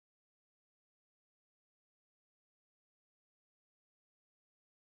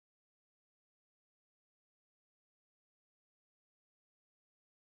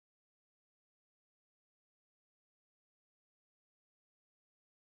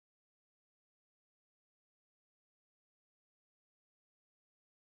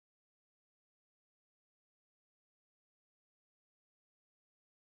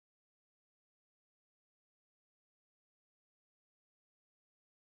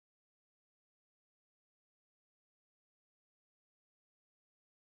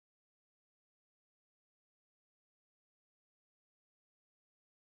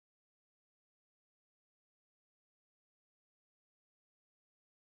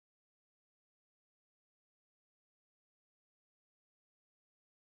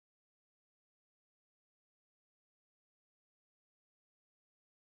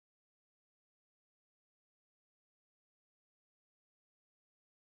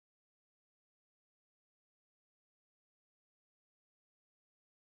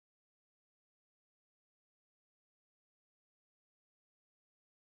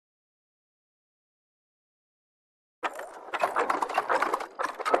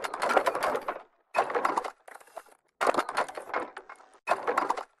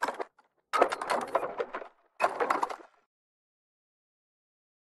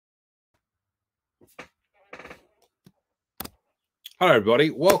Hello, everybody.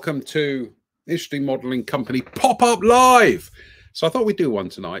 Welcome to Interesting Modelling Company Pop-Up Live. So I thought we'd do one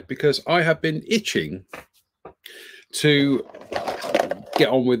tonight because I have been itching to get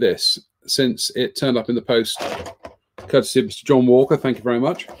on with this since it turned up in the post, courtesy of Mr. John Walker. Thank you very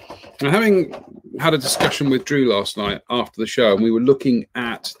much. And having had a discussion with Drew last night after the show, and we were looking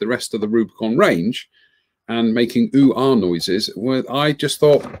at the rest of the Rubicon range and making ooh-ah noises, I just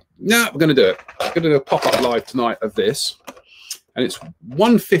thought, no, we're going to do it. We're going to do a pop-up live tonight of this. And it's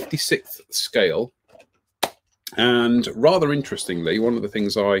 1/56th scale. And rather interestingly, one of the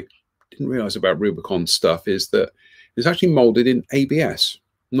things I didn't realize about Rubicon stuff is that it's actually molded in ABS,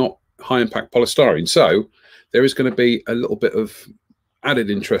 not high impact polystyrene. So there is going to be a little bit of added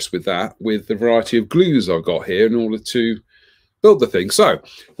interest with that, with the variety of glues I've got here in order to build the thing. So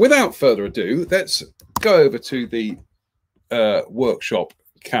without further ado, let's go over to the workshop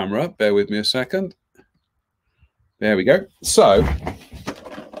camera. Bear with me a second. There we go. So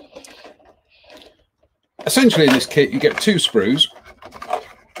essentially in this kit, you get two sprues.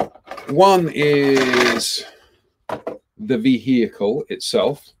 One is the vehicle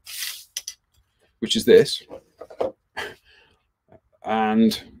itself, which is this,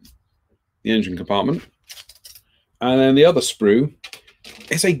 and the engine compartment. And then the other sprue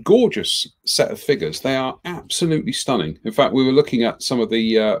is a gorgeous set of figures. They are absolutely stunning. In fact, we were looking at some of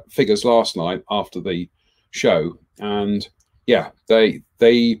the figures last night after the show, and yeah,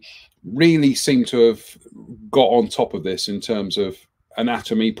 they really seem to have got on top of this in terms of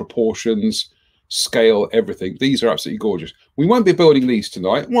anatomy, proportions, scale, everything. These are absolutely gorgeous. We won't be building these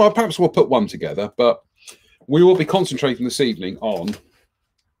tonight. Well, perhaps we'll put one together, but we will be concentrating this evening on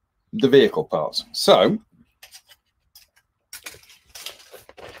the vehicle parts. So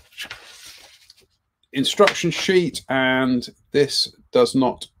instruction sheet, and this does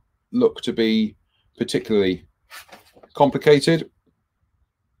not look to be particularly complicated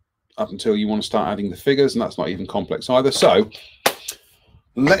up until you want to start adding the figures, and that's not even complex either. So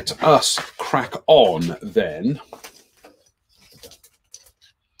let us crack on then.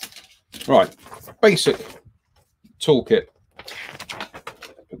 Right, basic toolkit.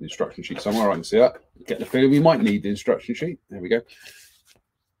 Put the instruction sheet somewhere I can see that. Get the feeling we might need the instruction sheet. There we go.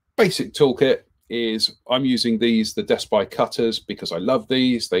 Basic toolkit is I'm using these, the Despy cutters, because I love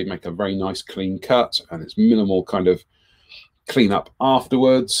these. They make a very nice clean cut, and it's minimal kind of cleanup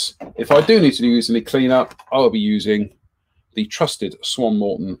afterwards. If I do need to use any cleanup, I'll be using the trusted Swan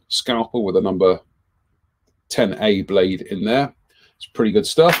Morton scalpel with a number 10A blade in there. It's pretty good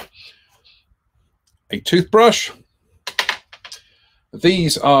stuff. A toothbrush.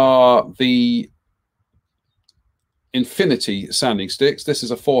 These are the Infinity sanding sticks. This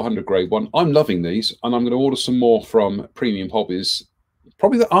is a 400 grade one. I'm loving these, and I'm going to order some more from Premium Hobbies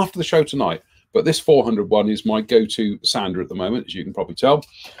probably after the show tonight. But this 400 one is my go-to sander at the moment, as you can probably tell.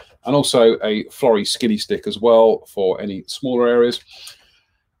 And also a Flory skinny stick as well for any smaller areas.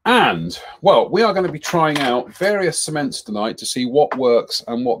 And, well, we are going to be trying out various cements tonight to see what works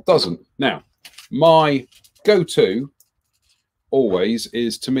and what doesn't. Now, my go-to always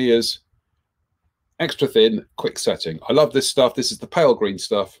is Tamiya's extra thin, quick setting. I love this stuff. This is the pale green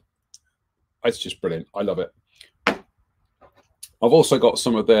stuff. It's just brilliant. I love it. I've also got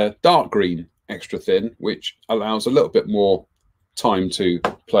some of their dark green extra thin, which allows a little bit more time to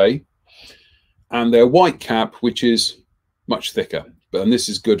play. And their white cap, which is much thicker. And this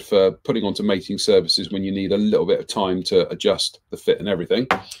is good for putting onto mating surfaces when you need a little bit of time to adjust the fit and everything.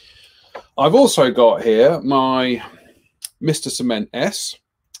 I've also got here my Mr. Cement S,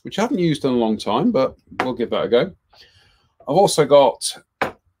 which I haven't used in a long time, but we'll give that a go. I've also got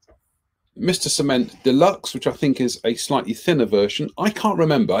Mr. Cement Deluxe, which I think is a slightly thinner version. I can't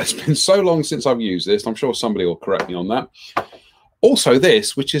remember. It's been so long since I've used this. I'm sure somebody will correct me on that. Also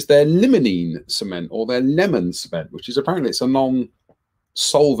this, which is their limonene cement, or their lemon cement, which is apparently it's a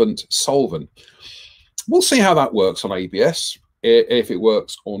non-solvent solvent. We'll see how that works on ABS, if it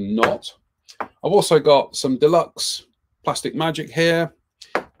works or not. I've also got some Deluxe Plastic Magic here.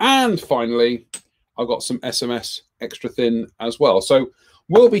 And finally, I've got some SMS extra thin as well. So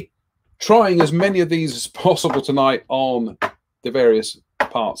we'll be trying as many of these as possible tonight on the various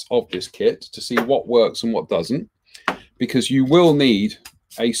parts of this kit to see what works and what doesn't, because you will need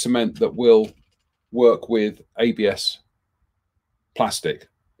a cement that will work with ABS plastic.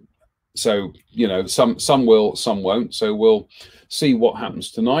 So, you know, some will, some won't. So we'll see what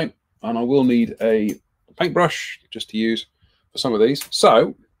happens tonight. And I will need a paintbrush just to use for some of these.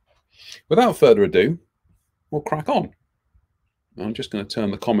 So without further ado, we'll crack on. I'm just going to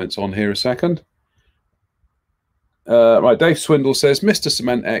turn the comments on here a second. Right, Dave Swindle says, Mr.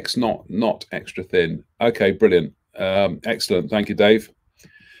 Cement X, not extra thin. Okay, brilliant. Excellent. Thank you, Dave.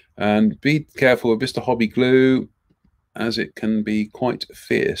 And be careful with Mr. Hobby Glue, as it can be quite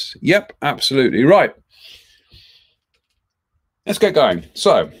fierce. Yep, absolutely. Right. Let's get going.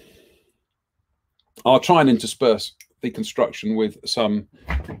 So I'll try and intersperse the construction with some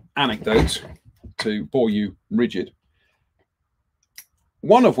anecdotes to bore you rigid.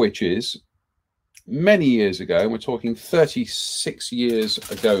 One of which is many years ago, we're talking 36 years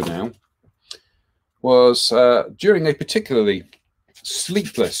ago now, was during a particularly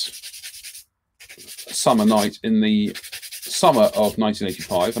sleepless summer night in the summer of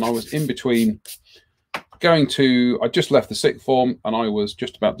 1985, and I was in between going to, I just left the sixth form and I was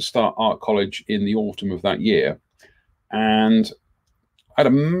just about to start art college in the autumn of that year, and I had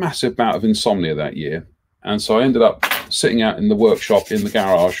a massive bout of insomnia that year, and so I ended up sitting out in the workshop in the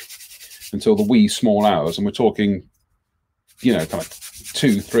garage until the wee small hours, and we're talking, you know, kind of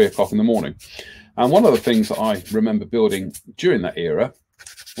 2, 3 o'clock in the morning. And one of the things that I remember building during that era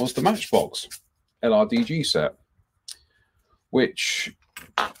was the Matchbox LRDG set, which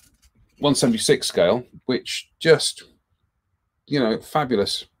 1/76 scale, which just, you know,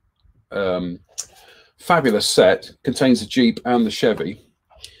 fabulous, fabulous set, contains the Jeep and the Chevy.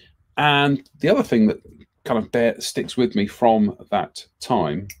 And the other thing that kind of sticks with me from that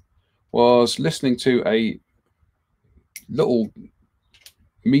time was listening to a little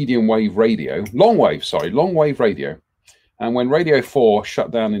medium wave radio, long wave radio. And when Radio 4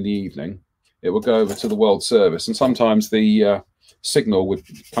 shut down in the evening, it would go over to the World Service, and sometimes the signal would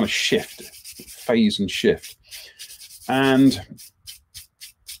kind of shift, phase and shift. And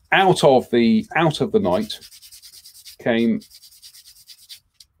out of the night came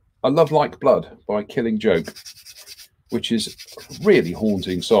A Love Like Blood by Killing Joke, which is a really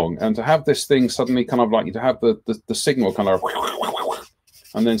haunting song. And to have this thing suddenly kind of like, you to have the signal kind of,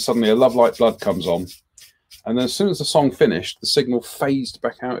 and then suddenly A Love Like Blood comes on. And then as soon as the song finished, the signal phased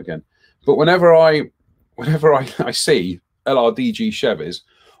back out again. But whenever I see LRDG Chevys,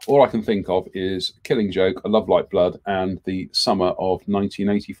 all I can think of is Killing Joke, A Love Like Blood, and the summer of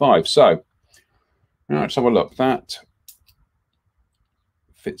 1985. So let's have a look. That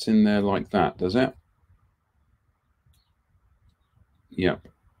fits in there like that, does it? Yep.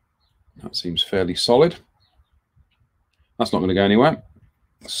 That seems fairly solid. That's not going to go anywhere.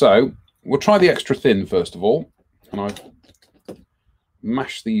 So we'll try the extra thin first of all. And I've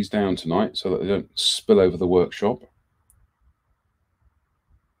mashed these down tonight so that they don't spill over the workshop.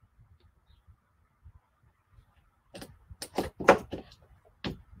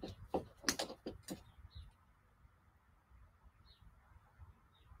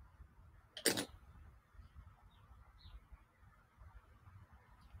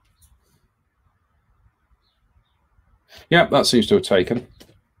 Yeah, that seems to have taken.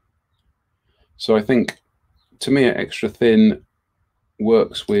 So I think, to me, extra thin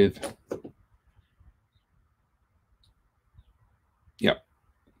works with, yeah,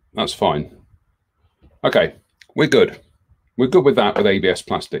 that's fine. Okay, we're good. We're good with that with ABS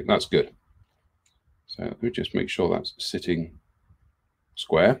plastic. That's good. So let me just make sure that's sitting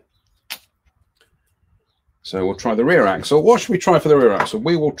square. So we'll try the rear axle. What should we try for the rear axle?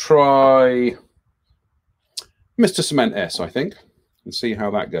 We will try Mr. Cement S, I think, and see how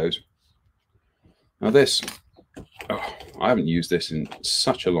that goes. Now this, oh, I haven't used this in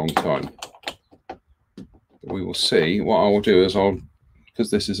such a long time. But we will see. What I will do is because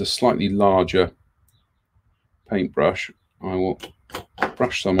this is a slightly larger paintbrush, I will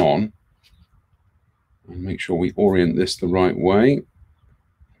brush some on and make sure we orient this the right way.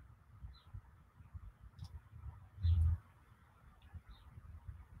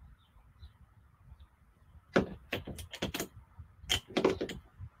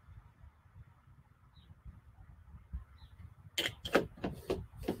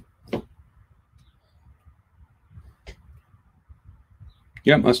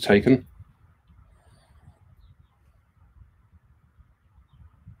 Yep, that's taken.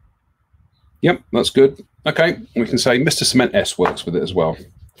 Yep, that's good. Okay, we can say Mr. Cement S works with it as well.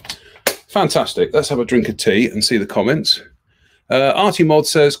 Fantastic. Let's have a drink of tea and see the comments. Artie Mod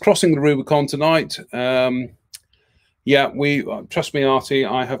says, crossing the Rubicon tonight. Yeah, trust me, Artie,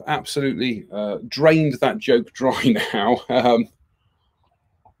 I have absolutely drained that joke dry now.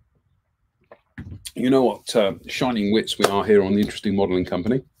 You know what shining wits we are here on the Interesting Modelling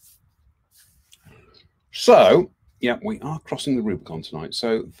Company. So, yeah, we are crossing the Rubicon tonight.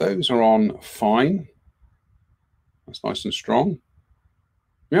 So those are on fine. That's nice and strong.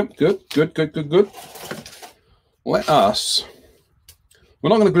 Yep, good, good, good, good, good. We're not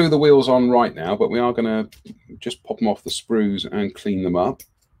going to glue the wheels on right now, but we are going to just pop them off the sprues and clean them up.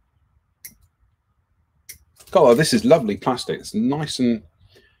 God, this is lovely plastic. It's nice and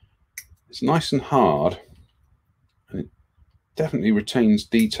hard, and it definitely retains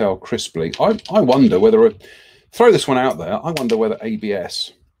detail crisply. I wonder whether, throw this one out there, I wonder whether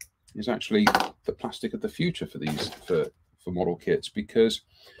ABS is actually the plastic of the future for these for model kits, because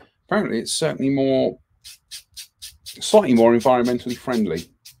apparently it's certainly slightly more environmentally friendly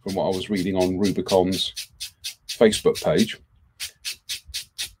from what I was reading on Rubicon's Facebook page.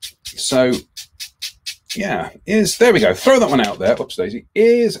 So yeah, there we go. Throw that one out there. Oops, Daisy.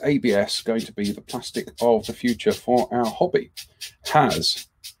 Is ABS going to be the plastic of the future for our hobby? Has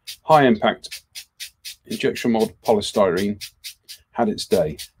high impact injection mold polystyrene had its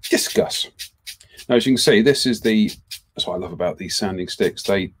day? Discuss. Now, as you can see, this is that's what I love about these sanding sticks.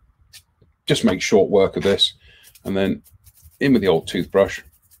 They just make short work of this, and then in with the old toothbrush.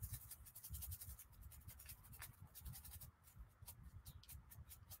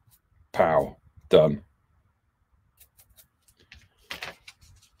 Pow, done.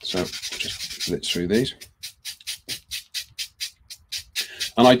 So just blitz through these.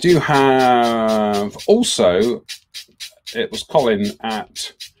 And I do have also, it was Colin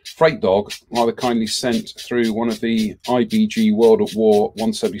at Freight Dog rather kindly sent through one of the IBG World at War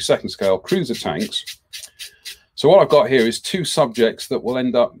 1/72 scale cruiser tanks. So what I've got here is two subjects that will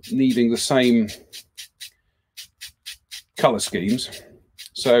end up needing the same color schemes.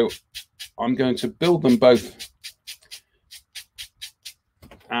 So I'm going to build them both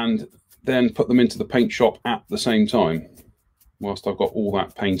and then put them into the paint shop at the same time whilst I've got all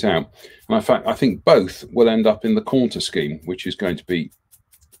that paint out. And in fact, I think both will end up in the Corner scheme, which is going to be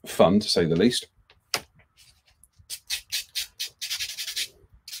fun to say the least.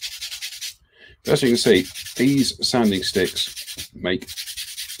 As you can see, these sanding sticks make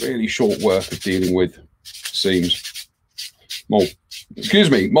really short work of dealing with seams,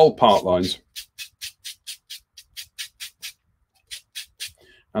 mold part lines.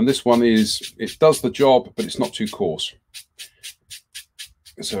 And this one it does the job, but it's not too coarse.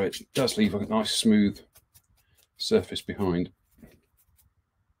 So it does leave a nice smooth surface behind.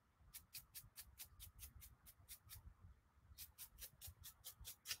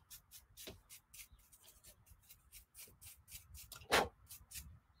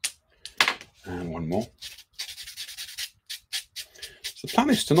 And one more. So the plan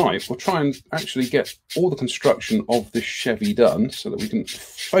is tonight we'll try and actually get all the construction of this Chevy done so that we can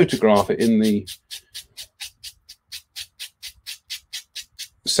photograph it in the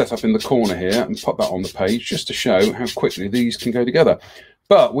set up in the corner here and put that on the page just to show how quickly these can go together.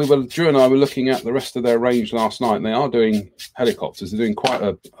 But Drew and I were looking at the rest of their range last night, and they are doing helicopters. They're doing quite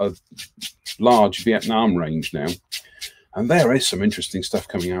a large Vietnam range now, and there is some interesting stuff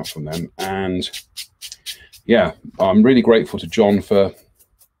coming out from them. And yeah, I'm really grateful to John for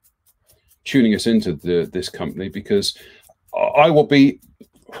tuning us into this company, because I will be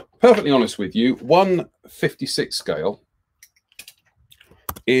perfectly honest with you, 1/56 scale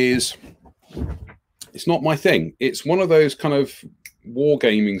it's not my thing. It's one of those kind of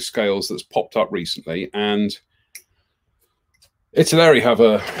wargaming scales that's popped up recently, and Italeri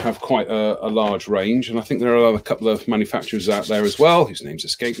have quite a large range, and I think there are a couple of manufacturers out there as well whose names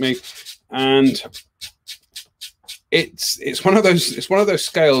escape me. And it's one of those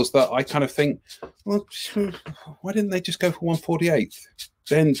scales that I kind of think, well, why didn't they just go for 1/48?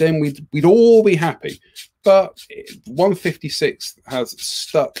 Then we'd all be happy. But 1/56 has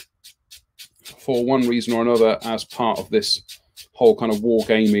stuck for one reason or another as part of this whole kind of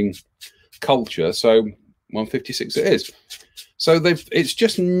wargaming culture. So 1/56 it is. So it's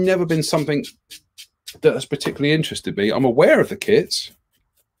just never been something that has particularly interested me. I'm aware of the kits,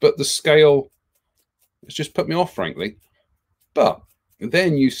 but the scale has just put me off, frankly. But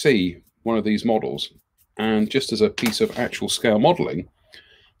then you see one of these models, and just as a piece of actual scale modeling,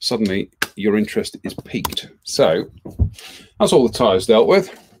 suddenly your interest is piqued. So that's all the tires dealt with.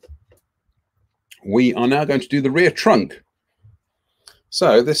 We are now going to do the rear trunk.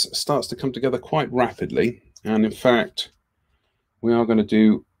 So this starts to come together quite rapidly, and in fact we are going to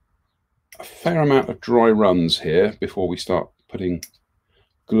do a fair amount of dry runs here before we start putting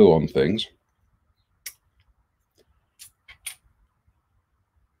glue on things.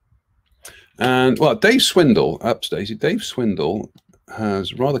 And well, Dave Swindle, up to Daisy, Dave Swindle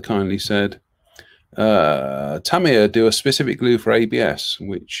has rather kindly said, Tamiya do a specific glue for ABS,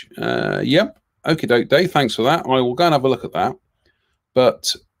 which, yep, okie doke, Dave, thanks for that. I will go and have a look at that.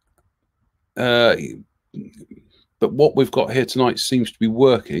 But what we've got here tonight seems to be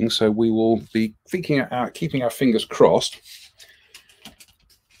working, so we will be keeping our fingers crossed.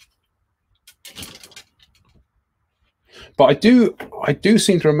 But I do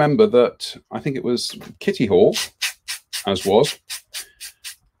seem to remember that I think it was Kitty Hawk, as was.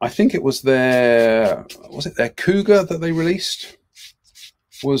 I think it was their Cougar that they released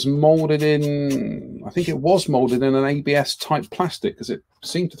was molded in. I think it was molded in an ABS type plastic, because it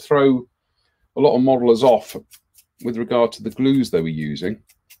seemed to throw a lot of modelers off with regard to the glues they were using.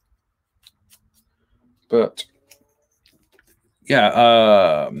 But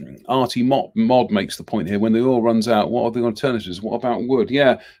yeah, Artie Mod makes the point here: when the oil runs out, what are the alternatives? What about wood?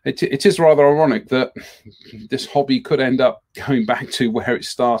 Yeah, it is rather ironic that this hobby could end up going back to where it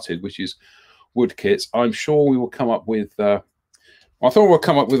started, which is wood kits. I'm sure we will come up with. I thought we'll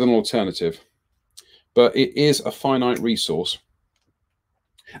come up with an alternative, but it is a finite resource,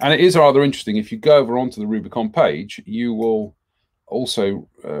 and it is rather interesting. If you go over onto the Rubicon page, you will also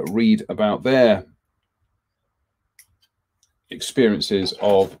read about their experiences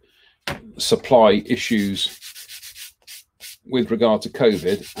of supply issues with regard to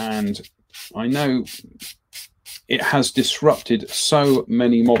COVID, and I know it has disrupted so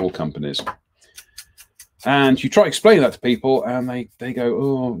many model companies. And you try to explain that to people, and they go,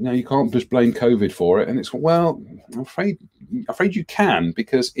 "Oh, no, you can't just blame COVID for it." And it's, well, I'm afraid you can,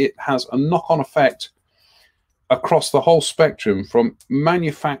 because it has a knock-on effect across the whole spectrum, from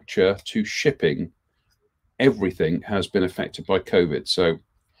manufacture to shipping. Everything has been affected by COVID. So,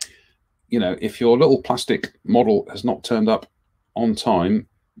 you know, if your little plastic model has not turned up on time,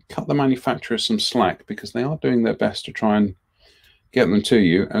 cut the manufacturer some slack, because they are doing their best to try and get them to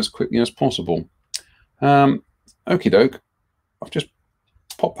you as quickly as possible. Okie doke. I've just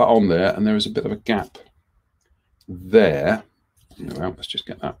popped that on there, and there is a bit of a gap there. Well, let's just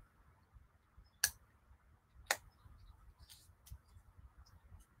get that.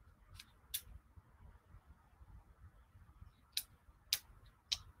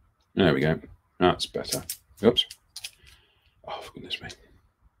 There we go. That's better. Oops. Oh, for goodness me.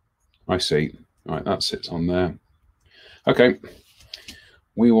 I see. All right, that sits on there. Okay.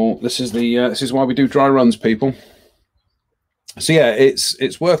 We will. This is why we do dry runs, people. So yeah,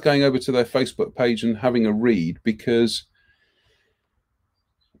 it's worth going over to their Facebook page and having a read, because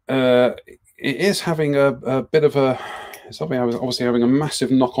it is having a bit of a. It's obviously having a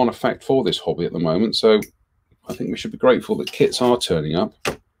massive knock-on effect for this hobby at the moment. So I think we should be grateful that kits are turning up.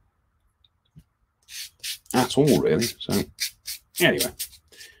 At all, really. So anyway,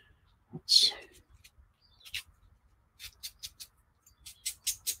 that's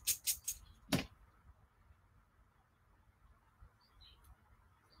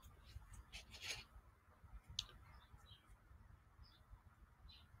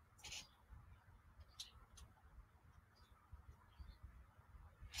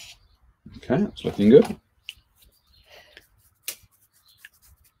okay. That's looking good.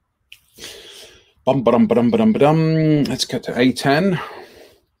 Let's get to A10.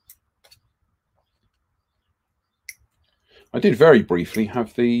 I did very briefly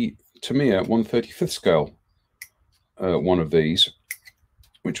have the Tamiya 1/35th scale, one of these,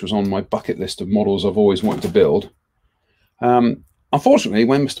 which was on my bucket list of models I've always wanted to build. Unfortunately,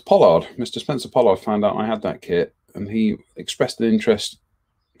 when Mr. Spencer Pollard found out I had that kit, and he expressed an interest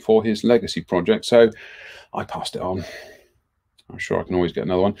for his legacy project, so I passed it on. I'm sure I can always get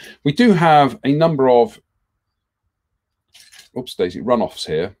another one. We do have a number of runoffs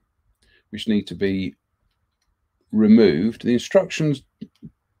here, which need to be removed. The instructions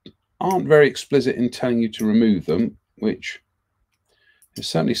aren't very explicit in telling you to remove them, which is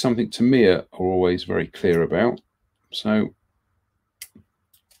certainly something Tamiya are always very clear about. So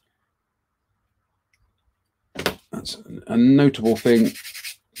that's a notable thing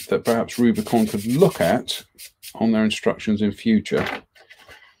that perhaps Rubicon could look at on their instructions in future.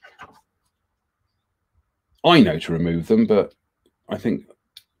 I know to remove them, but I think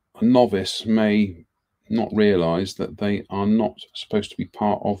a novice may not realize that they are not supposed to be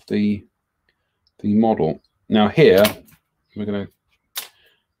part of the model. Now here, we're going to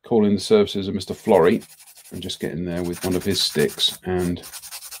call in the services of Mr. Flory and just get in there with one of his sticks and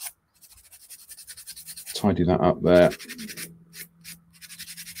tidy that up there.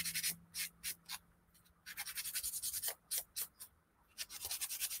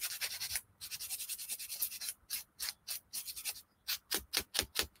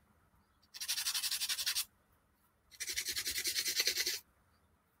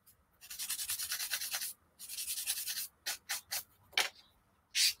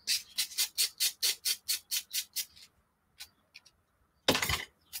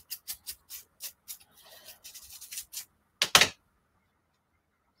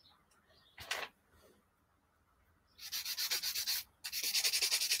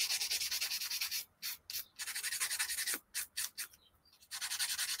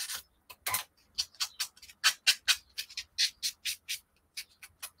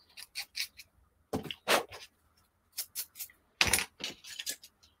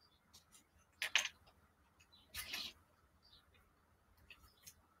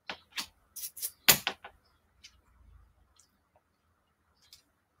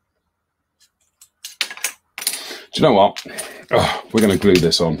 Do you know what? Oh, we're going to glue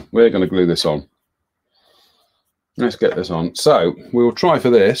this on. We're going to glue this on. Let's get this on. So we will try for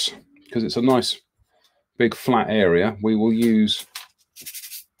this, because it's a nice big flat area. We will use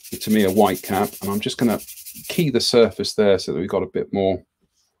the Tamiya white cap, and I'm just going to key the surface there so that we've got a bit more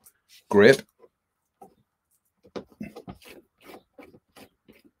grip.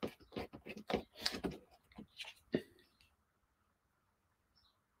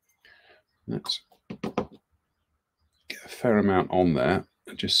 Let's get a fair amount on there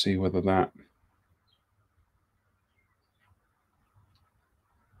and just see whether that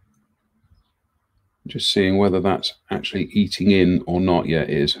just seeing whether that's actually eating in or not. Yeah,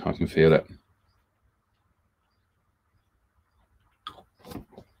 it is. I can feel it.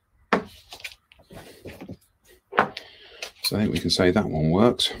 So I think we can say that one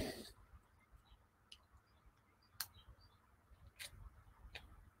works.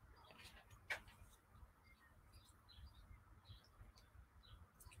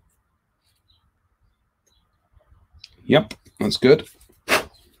 Yep, that's good.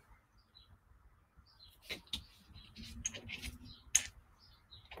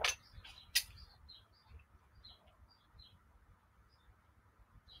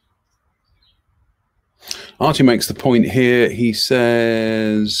 Artie makes the point here. He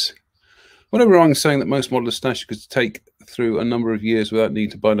says, whatever I'm saying that most modelers stash could take through a number of years without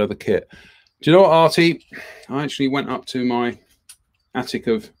need to buy another kit. Do you know what, Artie? I actually went up to my attic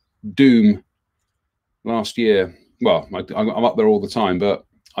of doom last year. Well, I'm up there all the time, but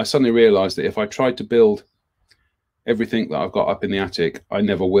I suddenly realized that if I tried to build everything that I've got up in the attic, I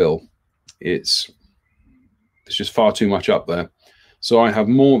never will. There's just far too much up there. So I have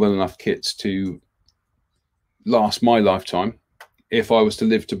more than enough kits to last my lifetime. If I was to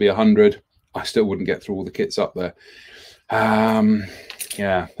live to be 100, I still wouldn't get through all the kits up there.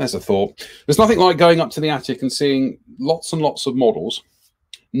 Yeah, there's a thought. There's nothing like going up to the attic and seeing lots and lots of models,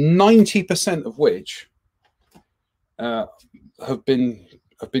 90% of which have been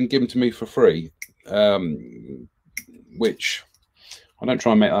given to me for free, which I don't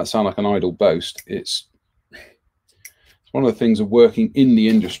try and make that sound like an idle boast. It's one of the things of working in the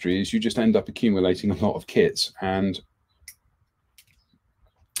industry is you just end up accumulating a lot of kits, and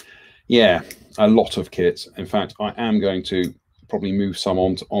yeah, a lot of kits. In fact, I am going to probably move some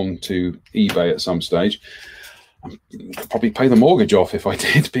onto eBay at some stage. I'd probably pay the mortgage off if I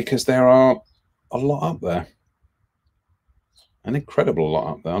did, because there are a lot up there. An incredible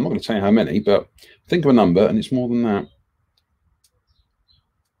lot up there. I'm not going to tell you how many, but think of a number and it's more than that.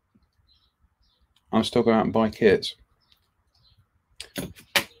 I'll still go out and buy kits.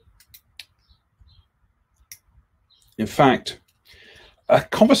 In fact, a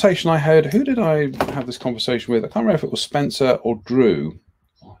conversation I heard, who did I have this conversation with? I can't remember if it was Spencer or Drew.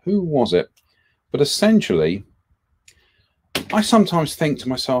 Who was it? But essentially, I sometimes think to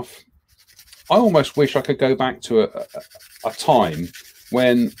myself, I almost wish I could go back to a time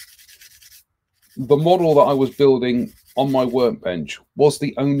when the model that I was building on my workbench was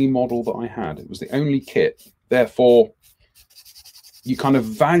the only model that I had. It was the only kit. Therefore, you kind of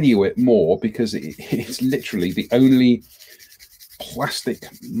value it more because it's literally the only plastic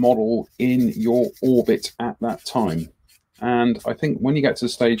model in your orbit at that time. And I think when you get to the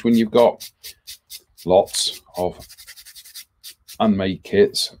stage when you've got lots of unmade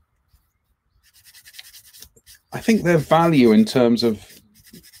kits, I think their value in terms of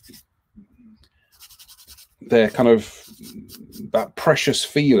their kind of that precious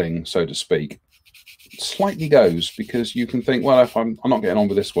feeling, so to speak, slightly goes, because you can think, well, if I'm not getting on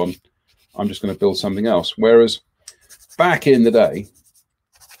with this one, I'm just going to build something else. Whereas back in the day,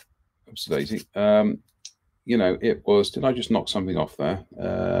 oops, Daisy, you know, it was, did I just knock something off there?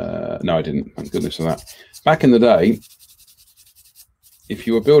 No, I didn't. Thank goodness for that. Back in the day, if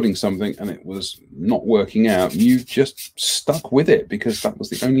you were building something and it was not working out, you just stuck with it because that was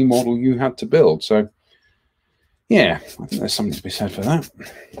the only model you had to build. So, yeah, I think there's something to be said for that.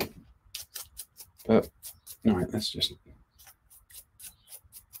 But, all right, let's just...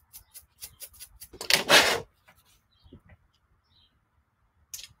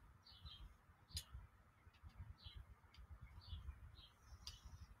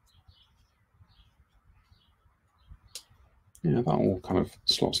 Yeah, that all kind of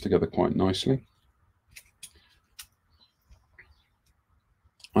slots together quite nicely.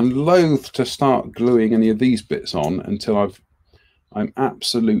 I'm loath to start gluing any of these bits on until I'm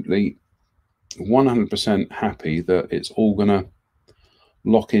absolutely 100% happy that it's all going to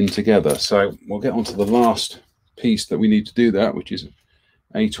lock in together. So we'll get on to the last piece that we need to do that, which is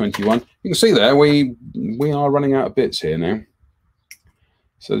A21. You can see there we are running out of bits here now.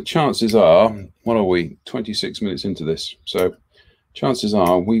 So the chances are, what are we, 26 minutes into this? So chances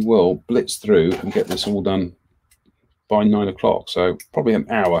are we will blitz through and get this all done by 9 o'clock. So probably an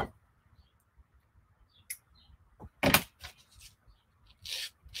hour.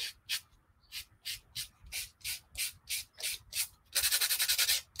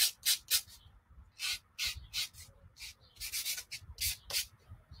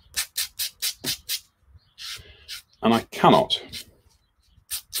 And I cannot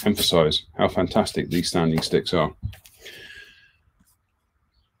emphasize how fantastic these standing sticks are.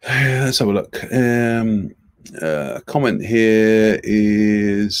 Let's have a look. A comment here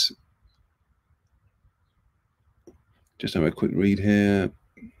is, just have a quick read here.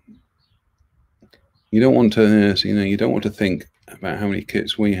 You don't want to, so, you don't want to think about how many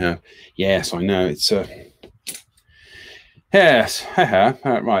kits we have. Yes, I know. It's yes.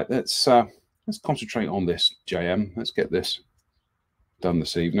 Right. Let's concentrate on this, JM. Let's get this done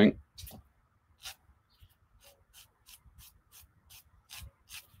this evening.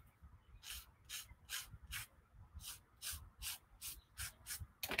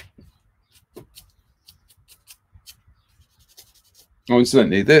 Oh,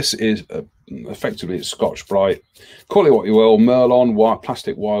 incidentally, this is effectively a Scotch Brite. Call it what you will, Merlon,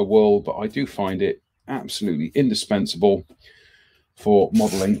 plastic wire wool, but I do find it absolutely indispensable for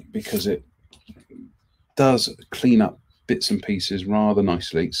modelling because it does clean up bits and pieces rather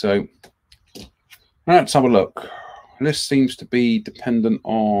nicely. So let's have a look. This seems to be dependent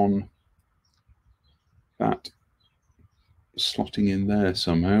on that slotting in there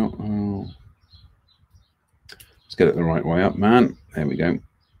somehow. Oh. Let's get it the right way up, man. There we go.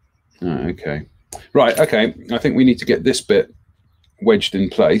 Okay. Right, okay. I think we need to get this bit wedged in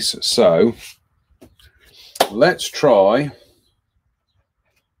place. So let's try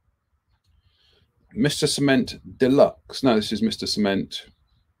Mr. Cement Deluxe. No, this is Mr. Cement.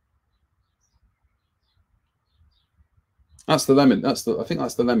 That's the lemon. I think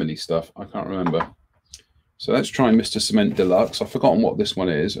that's the lemony stuff. I can't remember. So let's try Mr. Cement Deluxe. I've forgotten what this one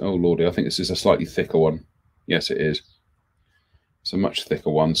is. Oh, Lordy. I think this is a slightly thicker one. Yes, it is. It's a much thicker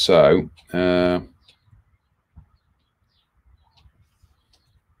one. So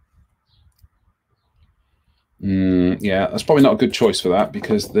yeah, that's probably not a good choice for that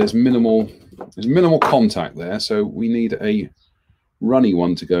because there's minimal contact there. So we need a runny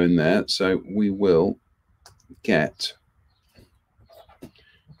one to go in there. So we will get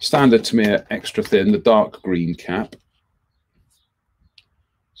standard Tamiya extra thin, the dark green cap.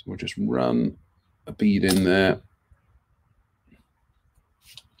 So we'll just run a bead in there.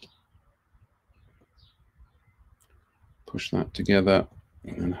 Push that together,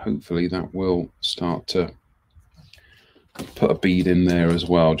 and hopefully that will start to put a bead in there as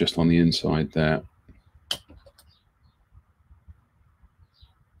well, just on the inside there.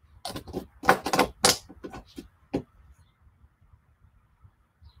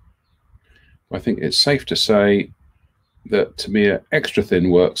 I think it's safe to say that Tamiya extra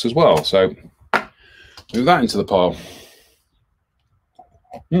thin works as well. So move that into the pile.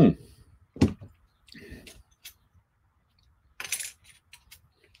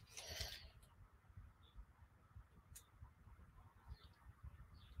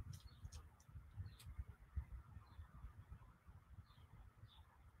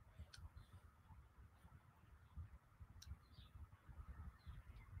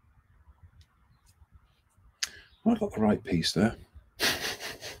 I got the right piece there.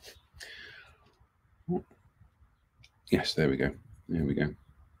 Yes, there we go. There we go.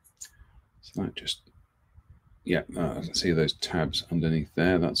 So that just, yeah, I can see those tabs underneath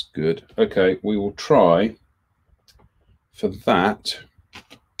there. That's good. Okay, we will try for that.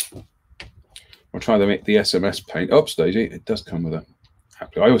 I'll try to make the SMS paint. Oops, Daisy, it does come with a.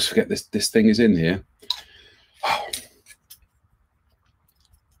 I always forget this thing is in here.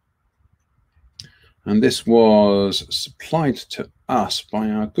 And this was supplied to us by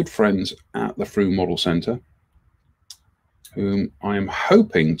our good friends at the Rubicon Model Centre, whom I am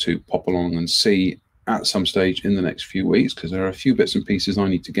hoping to pop along and see at some stage in the next few weeks, because there are a few bits and pieces I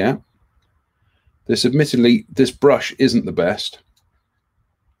need to get. This, admittedly, this brush isn't the best.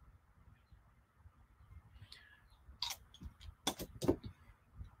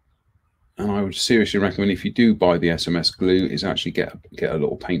 And I would seriously recommend, if you do buy the SMS glue, is actually get a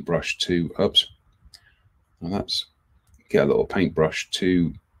little paintbrush to, oops, and that's, get a little paintbrush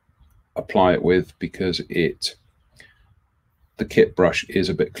to apply it with, because the kit brush is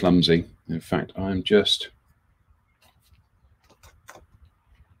a bit clumsy. In fact, I'm just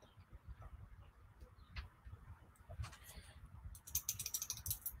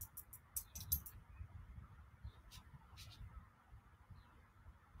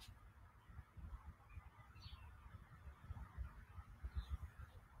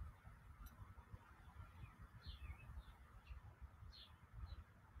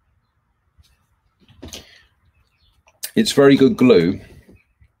It's very good glue,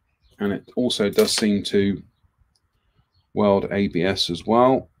 and it also does seem to weld ABS as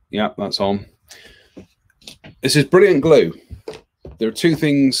well. Yep, that's on. This is brilliant glue. There are two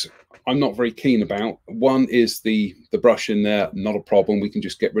things I'm not very keen about. One is the brush in there, not a problem. We can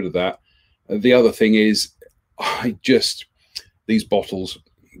just get rid of that. The other thing is, these bottles,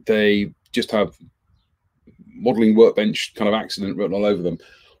 they just have modeling workbench kind of accident written all over them.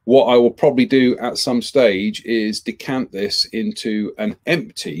 What I will probably do at some stage is decant this into an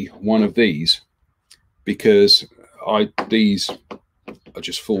empty one of these, because these are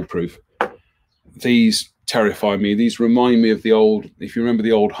just foolproof. These terrify me. These remind me of the old, if you remember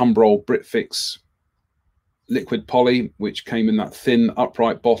the old Humbrol Britfix liquid poly, which came in that thin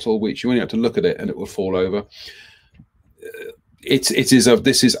upright bottle, which you only had to look at it and it would fall over.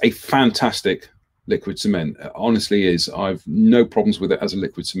 This is a fantastic liquid cement. It honestly is. I've no problems with it as a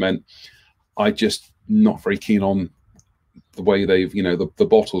liquid cement. I just not very keen on the way they've, the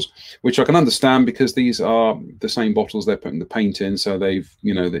bottles, which I can understand, because these are the same bottles they're putting the paint in, so they've,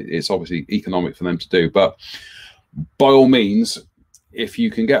 it's obviously economic for them to do. But by all means, if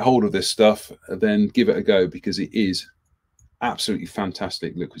you can get hold of this stuff, then give it a go, because it is absolutely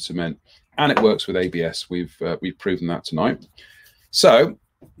fantastic liquid cement, and it works with ABS. We've proven that tonight. So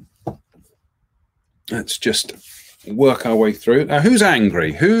let's just work our way through. Now, who's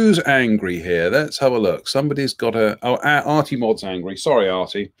angry? Who's angry here? Let's have a look. Somebody's got Artie Mod's angry. Sorry,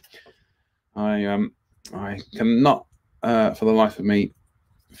 Artie. I cannot, for the life of me,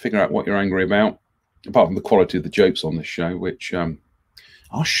 figure out what you're angry about, apart from the quality of the jokes on this show, which are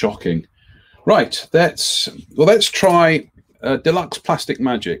shocking. Right, let's try Deluxe Plastic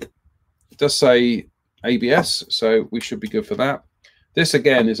Magic. It does say ABS, so we should be good for that. This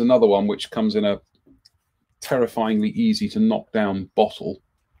again is another one which comes in a terrifyingly easy to knock down bottle,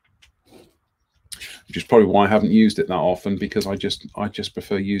 which is probably why I haven't used it that often, because I just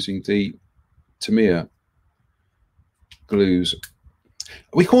prefer using the Tamiya glues.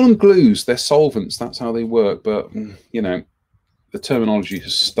 We call them glues, they're solvents, that's how they work, but the terminology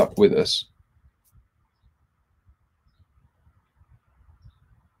has stuck with us.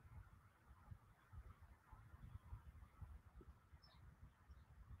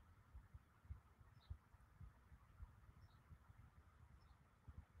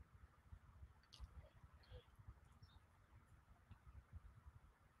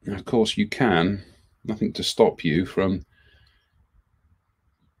 And of course, you can, nothing to stop you from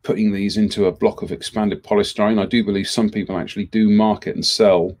putting these into a block of expanded polystyrene. I do believe some people actually do market and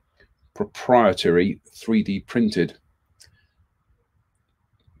sell proprietary 3D printed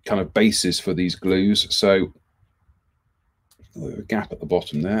kind of bases for these glues. So a gap at the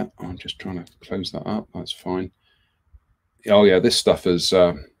bottom there. I'm just trying to close that up. That's fine. Oh yeah, this stuff does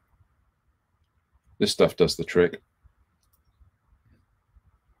the trick.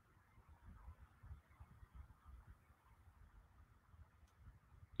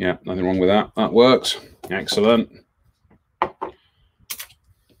 Yeah, nothing wrong with that. That works. Excellent.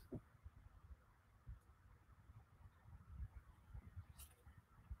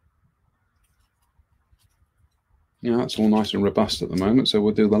 Yeah, that's all nice and robust at the moment. So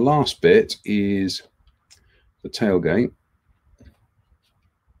we'll do the last bit is the tailgate. Which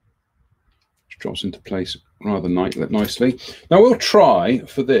drops into place rather nicely. Now we'll try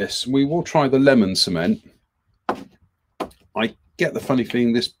for this. We will try the lemon cement. I get the funny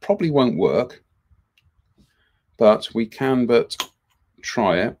feeling this probably won't work, but we can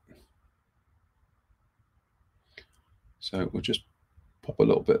try it. So we'll just pop a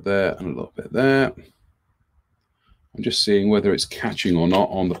little bit there and a little bit there. I'm just seeing whether it's catching or not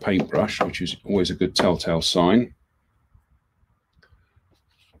on the paintbrush, which is always a good telltale sign.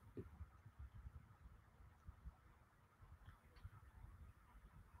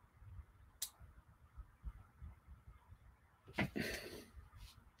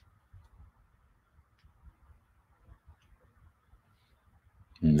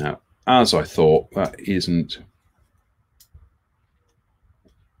 No, as I thought, that isn't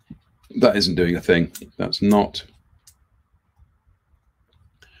doing a thing. That's not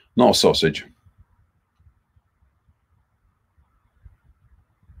a sausage.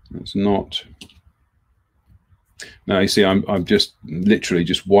 It's not. Now you see, I'm just literally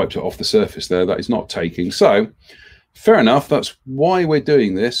just wiped it off the surface there. That is not taking. So fair enough. That's why we're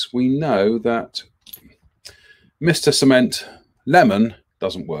doing this. We know that Mr. Cement Lemon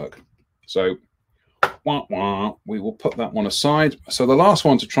doesn't work. So we will put that one aside. So the last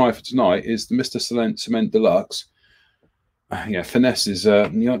one to try for tonight is the Mr. Cement Deluxe. Yeah, finesse is you're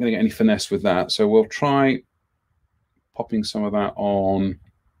not going to get any finesse with that. So we'll try popping some of that on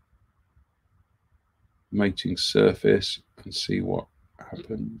mating surface and see what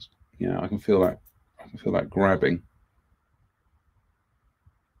happens. Yeah, I can feel that. I can feel that grabbing.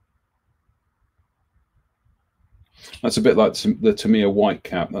 That's a bit like the Tamiya white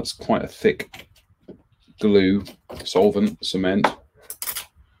cap. That's quite a thick glue, solvent, cement.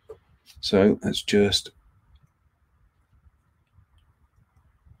 So let's just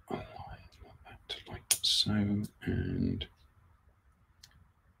align that like so, and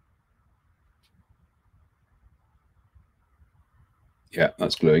yeah,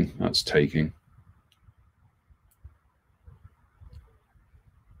 that's gluing, that's taking.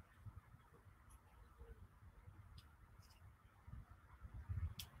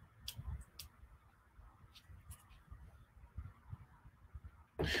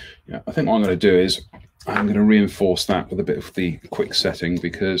 Yeah, I think what I'm going to do is I'm going to reinforce that with a bit of the quick setting,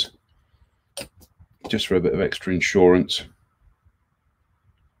 because just for a bit of extra insurance.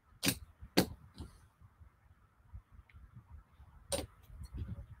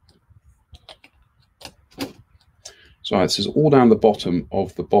 So this is all down the bottom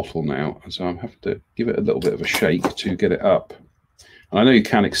of the bottle now, so I'm having to give it a little bit of a shake to get it up. And I know you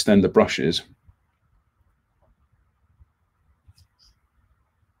can extend the brushes.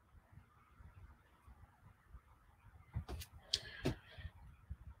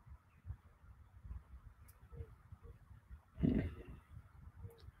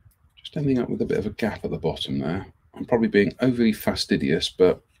 Just ending up with a bit of a gap at the bottom there. I'm probably being overly fastidious,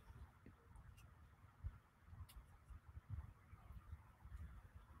 but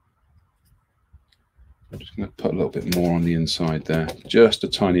I'm just going to put a little bit more on the inside there, just a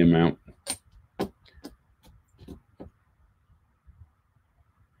tiny amount.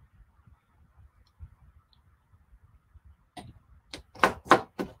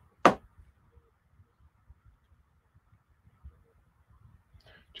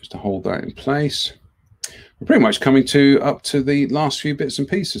 Just to hold that in place. We're pretty much coming up to the last few bits and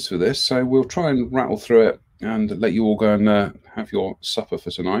pieces for this, so we'll try and rattle through it and let you all go and have your supper for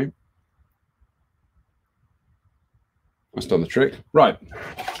tonight. That's done the trick. Right,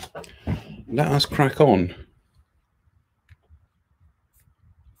 let us crack on.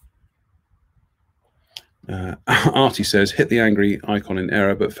 Artie says, hit the angry icon in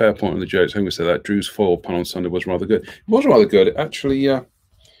error, but fair point on the jokes. Homer said that Drew's foil pun on Sunday was rather good. It was rather good. It actually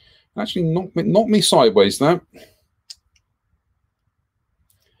knocked me sideways, that.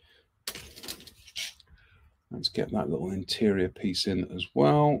 Let's get that little interior piece in as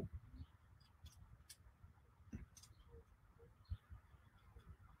well.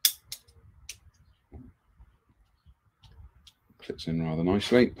 Fits in rather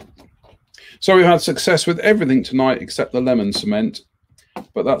nicely. So we've had success with everything tonight except the lemon cement,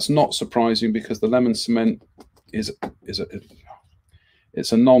 but that's not surprising because the lemon cement is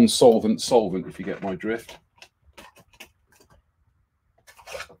a non-solvent solvent, if you get my drift.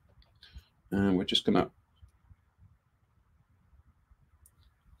 And we're just going to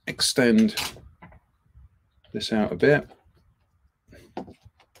extend this out a bit.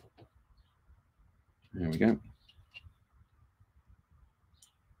 There we go.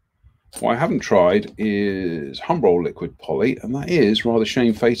 What I haven't tried is Humbrol liquid poly, and that is rather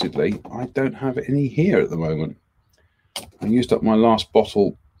shamefacedly, I don't have any here at the moment. I used up my last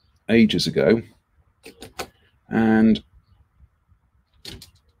bottle ages ago, and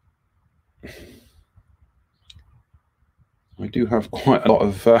I do have quite a lot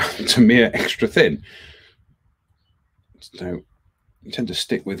of Tamiya extra thin. So you tend to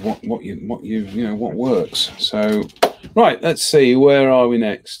stick with what works. So right, let's see, where are we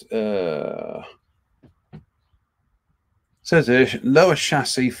next? Says here, lower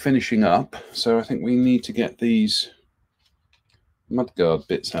chassis finishing up. So I think we need to get these mudguard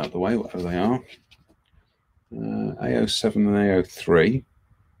bits out of the way, whatever they are. AO7 and AO3.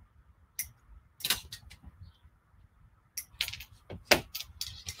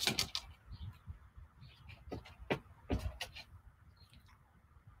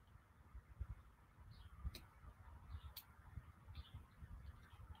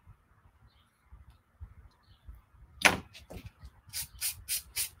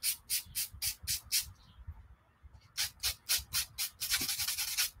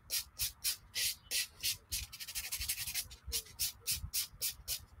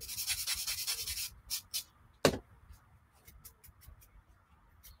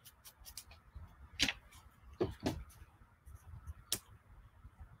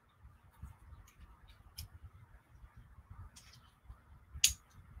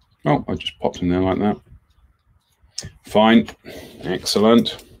 Oh, I just popped in there like that. Fine.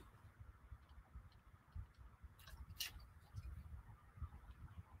 Excellent.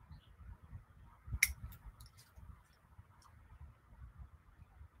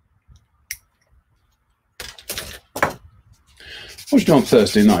 What was you doing on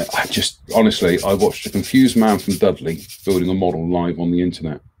Thursday night? I just, honestly, I watched a confused man from Dudley building a model live on the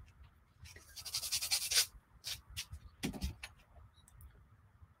internet.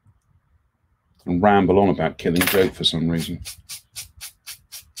 And ramble on about Killing Joke for some reason.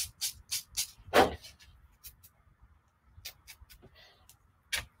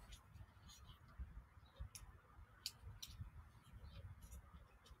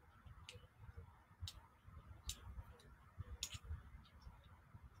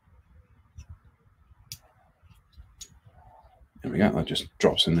 There we go, that just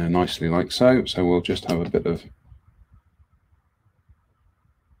drops in there nicely like so. So we'll just have a bit of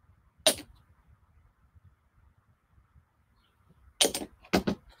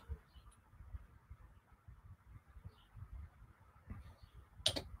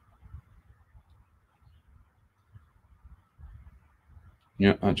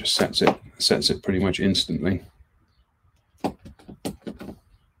yeah, that just sets it pretty much instantly.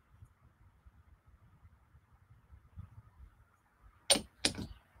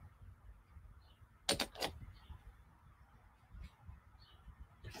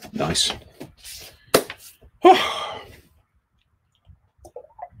 Nice.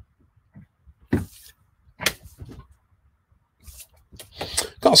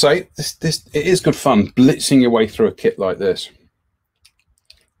 Gotta say, it is good fun blitzing your way through a kit like this.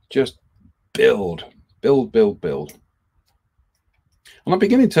 Just build. And I'm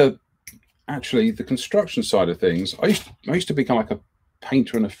beginning to actually, the construction side of things, I used to become like a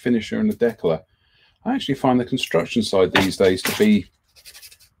painter and a finisher and a decorator. I actually find the construction side these days to be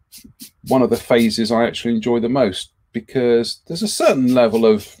one of the phases I actually enjoy the most, because there's a certain level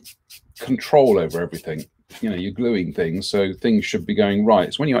of control over everything. You know, you're gluing things, so things should be going right.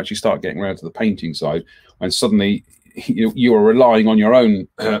 It's when you actually start getting around to the painting side, when suddenly you are relying on your own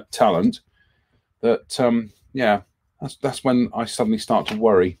talent, that yeah, that's when I suddenly start to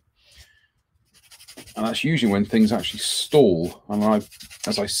worry. And that's usually when things actually stall. And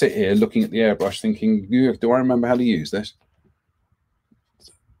as I sit here looking at the airbrush thinking, do I remember how to use this?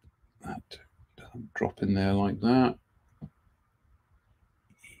 That doesn't drop in there like that.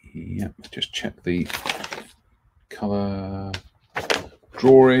 Yep, just check the color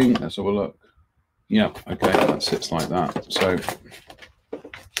drawing. Let's have a look. Yeah, okay, that sits like that. So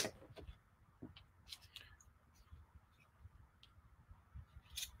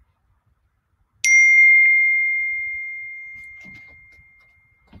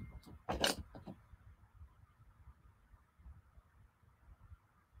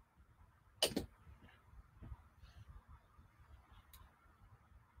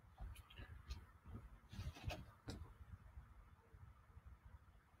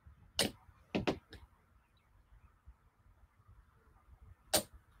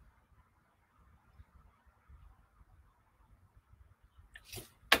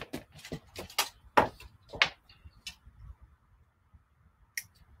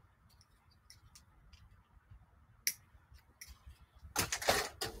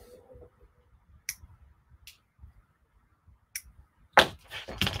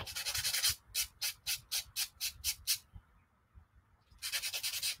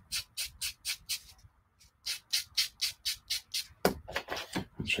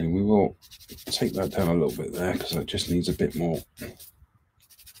actually, we will take that down a little bit there because that just needs a bit more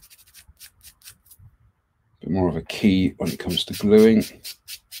of a key when it comes to gluing.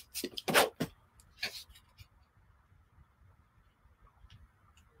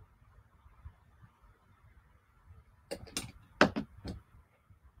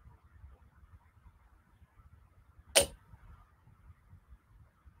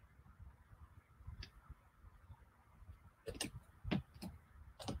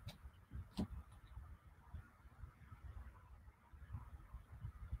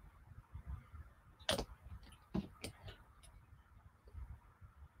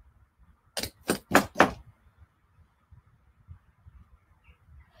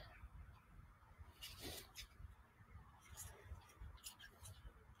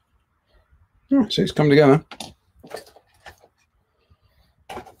 Oh, see, it's come together.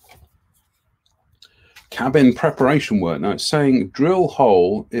 Cabin preparation work. Now it's saying drill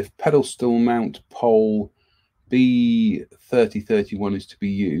hole if pedestal mount pole B3031 is to be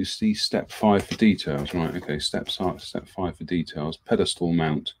used. See step 5 for details. Right, okay, step 5 for details. Pedestal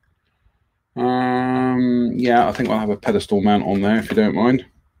mount. Yeah, I think I'll have a pedestal mount on there if you don't mind.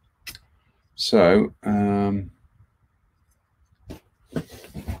 So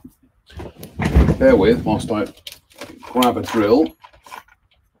bear with whilst I grab a drill.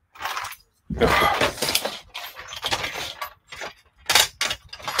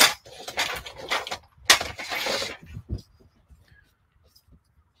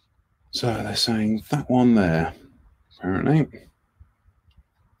 So they're saying that one there, apparently.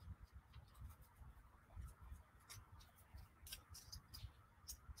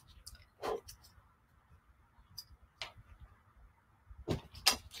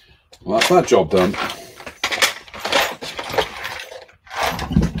 Well, that's that job done.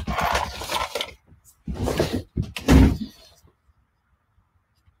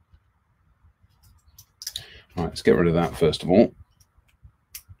 Right, let's get rid of that first of all.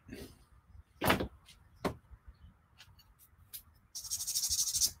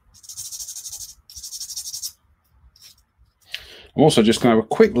 I'm also just going to have a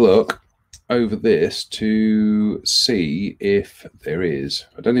quick look over this to see if there is.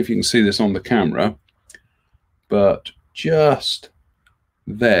 I don't know if you can see this on the camera, but just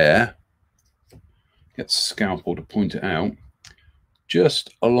there, get the scalpel to point it out,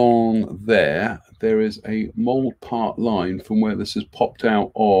 just along there, there is a mold part line from where this has popped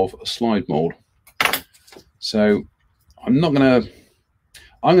out of a slide mold. So I'm going to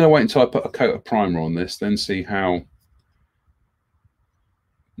wait until I put a coat of primer on this, then see how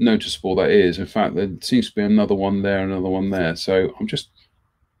noticeable that is. In fact, there seems to be another one there, another one there. So I'm just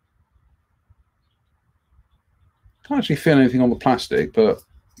can't actually feel anything on the plastic, but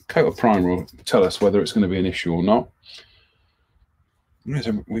a coat of primer will tell us whether it's going to be an issue or not.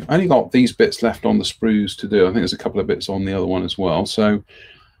 We've only got these bits left on the sprues to do. I think there's a couple of bits on the other one as well. So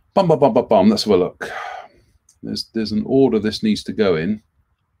bum, bum, bum, bum, bum. Let's have a look. There's an order this needs to go in.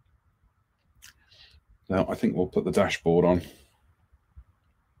 Now I think we'll put the dashboard on.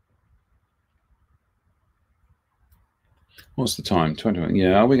 What's the time? 20.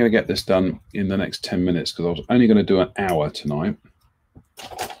 Yeah, we're going to get this done in the next 10 minutes because I was only going to do an hour tonight.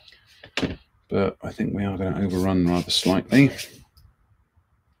 But I think we are going to overrun rather slightly.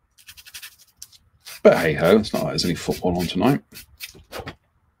 But hey ho, it's not like there's any football on tonight.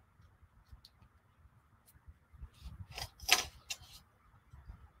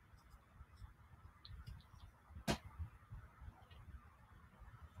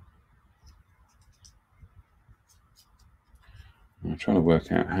 I'm trying to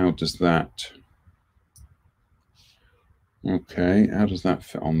work out how does that. Okay, how does that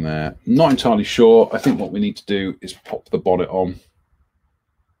fit on there? Not entirely sure. I think what we need to do is pop the bonnet on.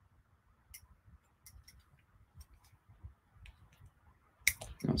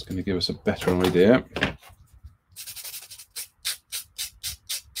 That's going to give us a better idea.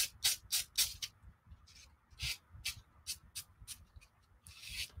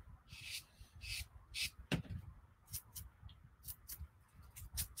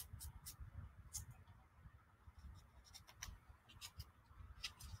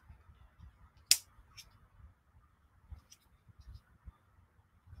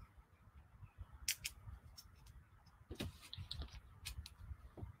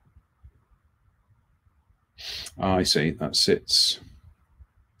 I see, that sits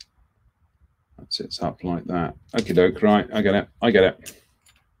up like that. Okie doke, right, I get it.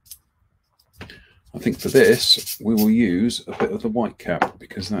 I think for this, we will use a bit of the white cap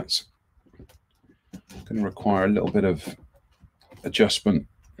because that's going to require a little bit of adjustment.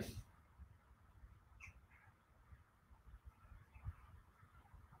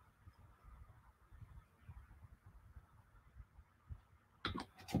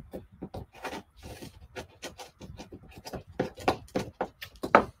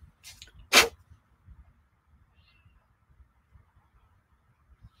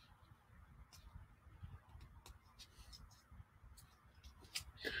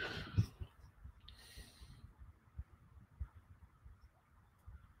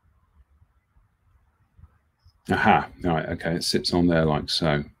 Aha, all right, okay, it sits on there like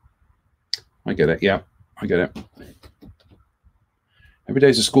so. I get it, yeah, I get it. Every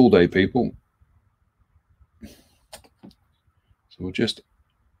day's a school day, people. So we'll just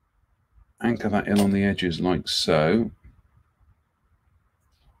anchor that in on the edges like so.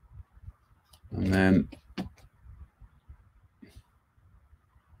 And then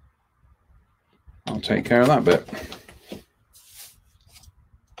I'll take care of that bit.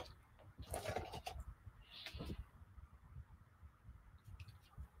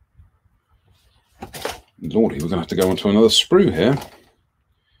 Lordy, we're going to have to go on to another sprue here.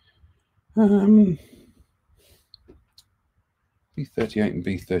 B38 and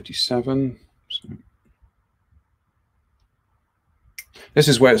B37. So this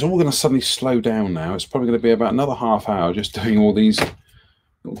is where it's all going to suddenly slow down now. It's probably going to be about another half hour just doing all these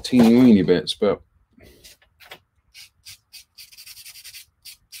little teeny weeny bits, but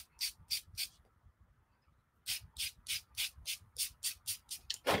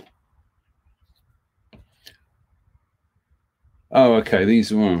Oh, okay.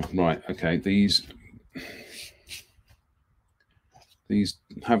 These are right. Okay, these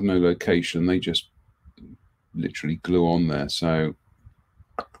have no location. They just literally glue on there. So,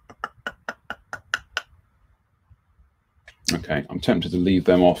 okay, I'm tempted to leave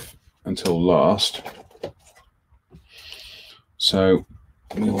them off until last. So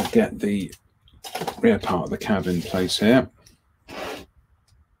we will get the rear part of the cab in place here.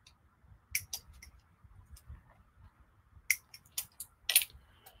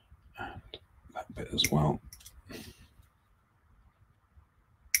 And that bit as well.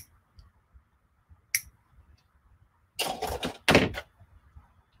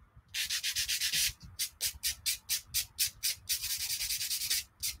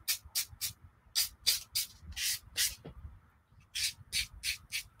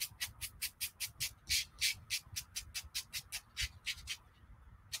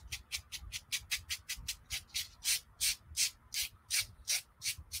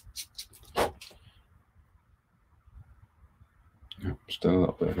 Still a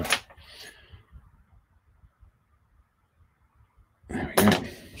little bit of it. There we go.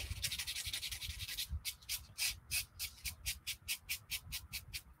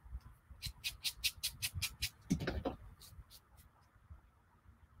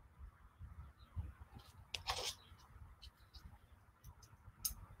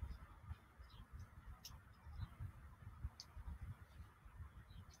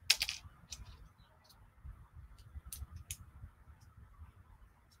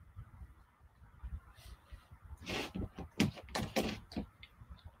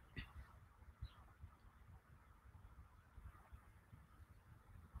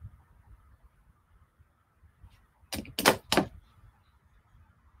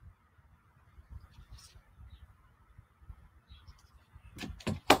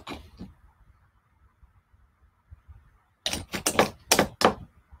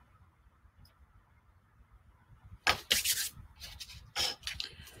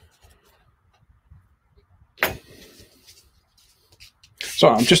 So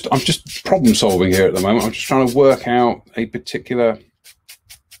I'm just problem solving here at the moment. I'm just trying to work out a particular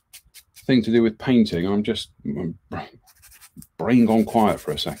thing to do with painting. My brain gone quiet for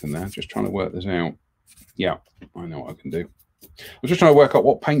a second there. Just trying to work this out. Yeah, I know what I can do. I was just trying to work out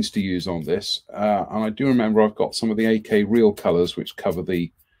what paints to use on this. And I do remember I've got some of the AK Real colours which cover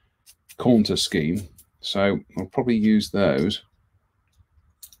the contour scheme. So I'll probably use those.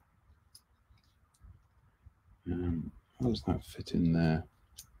 How does that fit in there?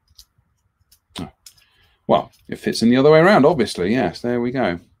 Oh. Well, it fits in the other way around, obviously. Yes, there we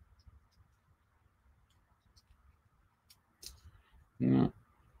go. Yeah.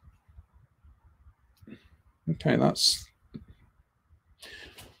 Okay, that's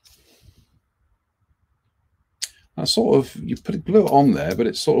sort of, you put a glue on there, but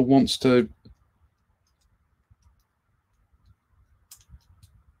it sort of wants to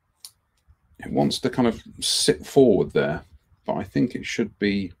kind of sit forward there, but I think it should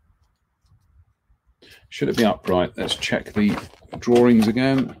be upright. Let's check the drawings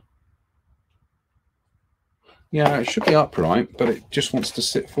again. Yeah, it should be upright, but it just wants to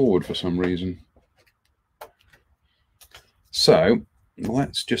sit forward for some reason. So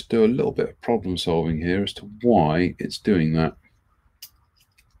let's just do a little bit of problem solving here as to why it's doing that.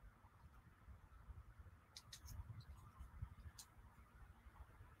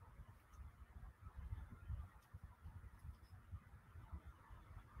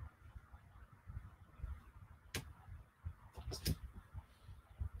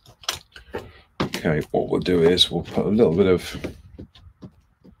 Okay, what we'll do is we'll put a little bit of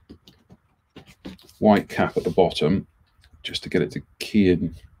white cap at the bottom just to get it to key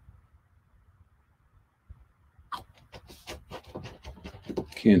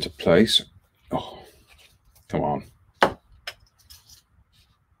into place. Oh, come on.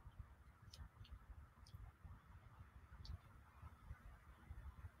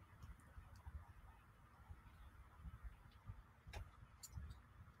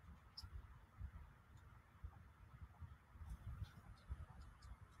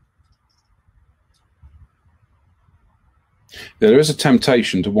 There is a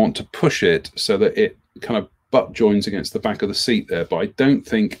temptation to want to push it so that it kind of butt joins against the back of the seat there, but I don't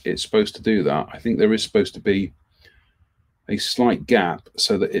think it's supposed to do that. I think there is supposed to be a slight gap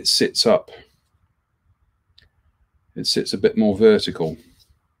so that it sits up. It sits a bit more vertical.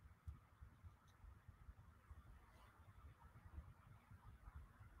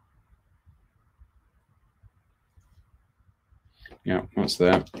 Yeah, that's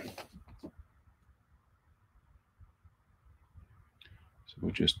there. So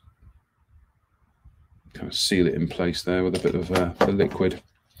we'll just kind of seal it in place there with a bit of the liquid.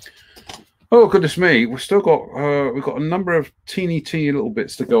 Oh goodness me, we've still got we've got a number of teeny little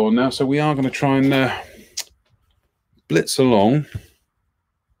bits to go on now, so we are going to try and blitz along.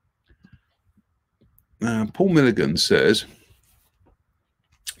 Paul Milligan says,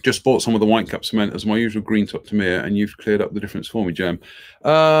 just bought some of the white cap cement as my usual green top Tamir, and you've cleared up the difference for me, Jem.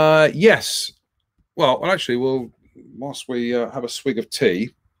 Yes. Well, actually, whilst we have a swig of tea,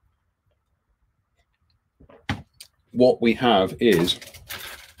 what we have is,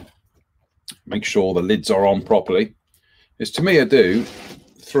 make sure the lids are on properly, is Tamir do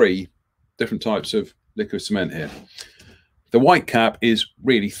 3 different types of liquid cement here. The white cap is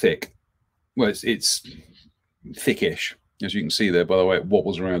really thick. Well, it's thickish, as you can see there, by the way, it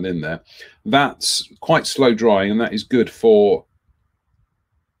wobbles around in there. That's quite slow drying, and that is good for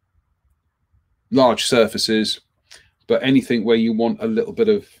large surfaces, but anything where you want a little bit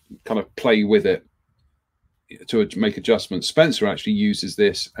of kind of play with it to make adjustments. Spencer actually uses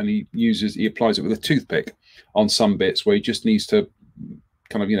this, and he applies it with a toothpick on some bits where he just needs to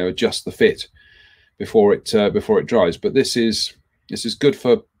kind of, you know, adjust the fit before it dries. But this is good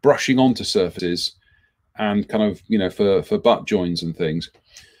for brushing onto surfaces and kind of, you know, for butt joins and things.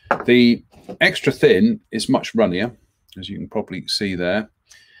 The extra thin is much runnier, as you can probably see there,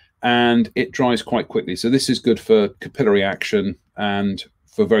 and it dries quite quickly. So this is good for capillary action and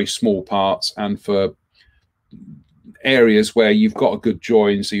for very small parts and for areas where you've got a good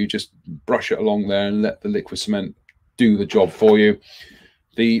join, so you just brush it along there and let the liquid cement do the job for you.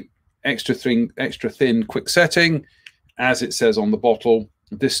 The extra thin quick setting, as it says on the bottle,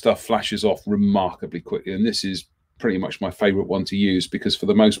 this stuff flashes off remarkably quickly, and this is pretty much my favorite one to use, because for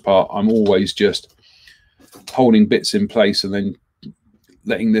the most part I'm always just holding bits in place and then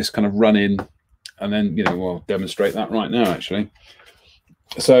letting this kind of run in, and then, you know, we'll demonstrate that right now actually.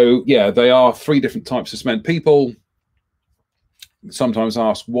 So yeah, they are 3 different types of cement. People sometimes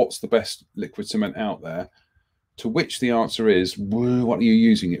ask, what's the best liquid cement out there? To which the answer is, what are you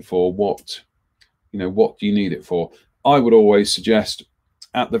using it for? What do you need it for? I would always suggest,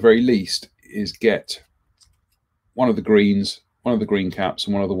 at the very least, is get one of the greens, one of the green caps,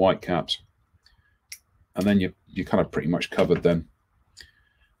 and one of the white caps, and then you're kind of pretty much covered then.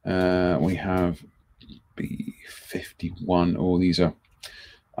 We have B51. Oh, these are,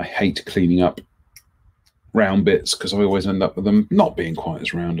 I hate cleaning up round bits because I always end up with them not being quite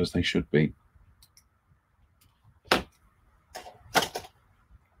as round as they should be.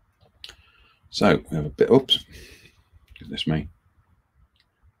 So we have a bit, oops, goodness me,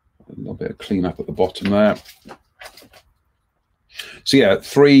 a little bit of clean up at the bottom there. So yeah,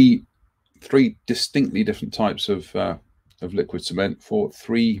 three distinctly different types of liquid cement for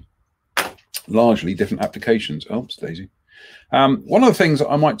 3 largely different applications. Oops, Daisy. One of the things that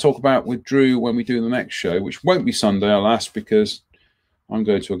I might talk about with Drew when we do the next show, which won't be Sunday, alas, because I'm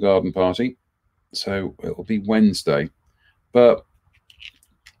going to a garden party, so it will be Wednesday. But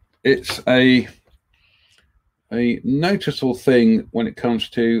it's a noticeable thing when it comes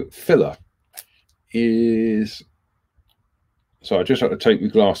to filler is, so I just have to take my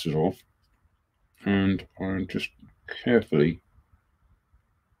glasses off, and I'm just carefully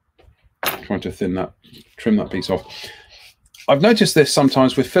trying to trim that piece off. I've noticed this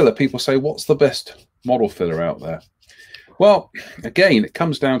sometimes with filler. People say, what's the best model filler out there? Well, again, it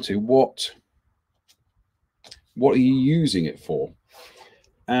comes down to what are you using it for?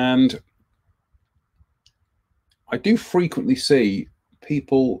 And I do frequently see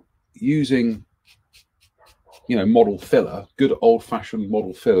people using, you know, model filler, good old-fashioned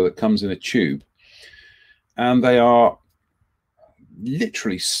model filler that comes in a tube, and they are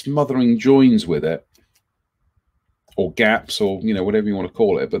literally smothering joins with it, or gaps, or, you know, whatever you want to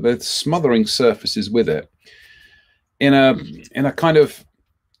call it, but they're smothering surfaces with it in a kind of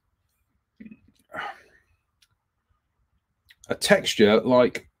a texture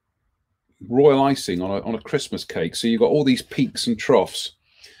like royal icing on a Christmas cake. So you've got all these peaks and troughs,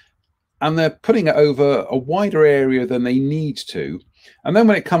 and they're putting it over a wider area than they need to. And then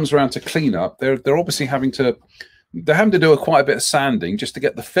when it comes around to clean up, they're obviously having to do quite a bit of sanding just to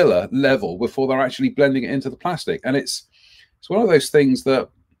get the filler level before they're actually blending it into the plastic. And it's one of those things that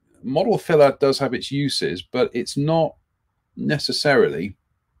model filler does have its uses, but it's not necessarily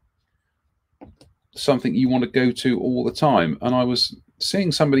something you want to go to all the time. And I was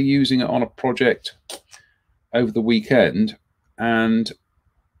seeing somebody using it on a project over the weekend, and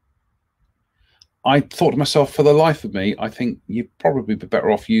I thought to myself, for the life of me, I think you'd probably be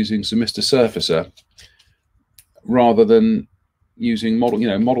better off using some Mr. Surfacer rather than using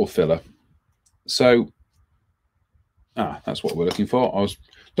model filler. So that's what we're looking for. I was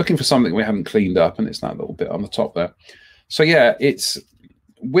looking for something we haven't cleaned up, and it's that little bit on the top there. So yeah, it's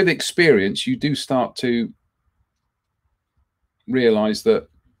with experience, you do start to realize that,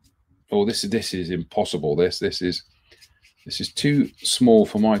 oh, this is impossible. This is too small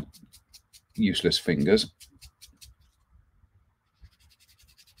for my useless fingers.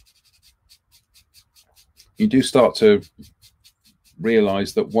 You do start to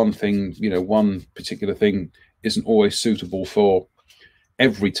realize that one thing, one particular thing isn't always suitable for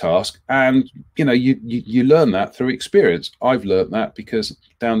every task, and you learn that through experience. I've learned that because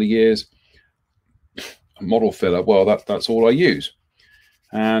down the years, model filler, well, that's all I use.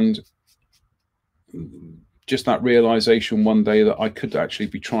 And just that realization one day that I could actually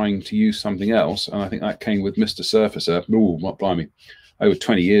be trying to use something else, and I think that came with Mr. Surfacer, oh, what blimey, over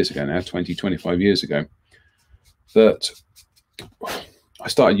 20 years ago now, 25 years ago, that I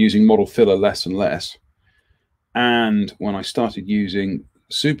started using model filler less and less. And when I started using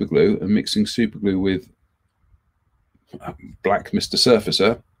super glue and mixing super glue with black Mr.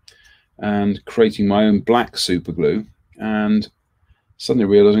 Surfacer and creating my own black super glue, and suddenly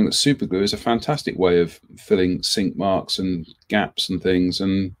realizing that super glue is a fantastic way of filling sink marks and gaps and things.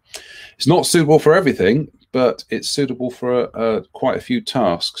 And it's not suitable for everything, but it's suitable for quite a few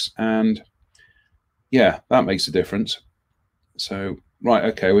tasks. And yeah, that makes a difference. So, right,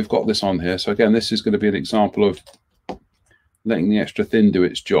 okay, we've got this on here. So again, this is going to be an example of letting the extra thin do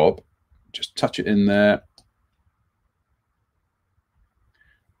its job. Just touch it in there.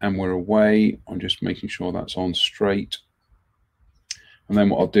 And we're away. I'm just making sure that's on straight. And then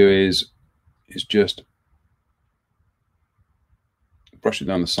what I'll do is just brush it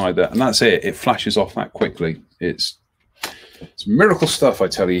down the side there. And that's it. It flashes off that quickly. It's miracle stuff, I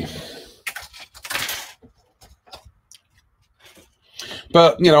tell you.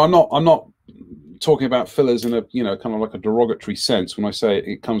 But, I'm not talking about fillers in a, kind of like a derogatory sense. When I say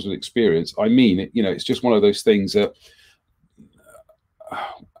it comes with experience, I mean it, it's just one of those things that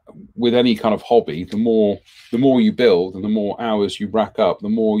with any kind of hobby, the more you build and the more hours you rack up, the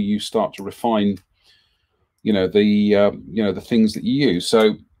more you start to refine, the things that you use.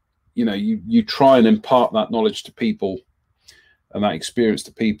 So, you try and impart that knowledge to people and that experience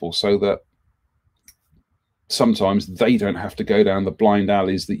to people, so that sometimes they don't have to go down the blind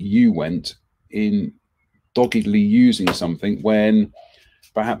alleys that you went in, doggedly using something when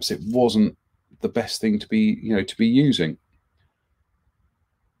perhaps it wasn't the best thing to be using.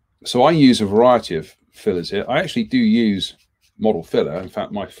 So I use a variety of fillers here. I actually do use model filler. In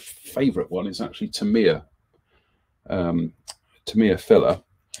fact, my favorite one is actually Tamiya filler,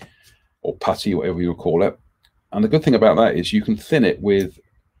 or putty, whatever you call it. And the good thing about that is you can thin it with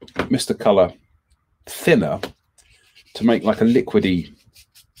Mr. Color thinner to make like a liquidy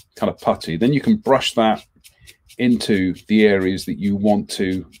kind of putty. Then you can brush that into the areas that you want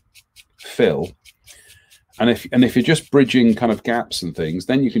to fill. And if you're just bridging kind of gaps and things,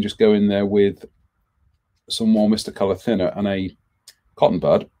 then you can just go in there with some more Mr. Color thinner and a cotton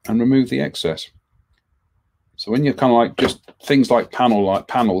bud and remove the excess. So when you're kind of like just things like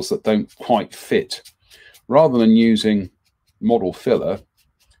panels that don't quite fit, rather than using model filler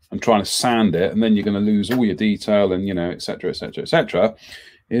and trying to sand it, and then you're going to lose all your detail and, et cetera, et cetera, et cetera,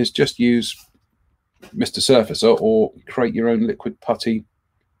 is just use Mr. Surfacer or create your own liquid putty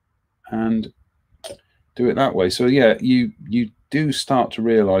and do it that way. So yeah, you do start to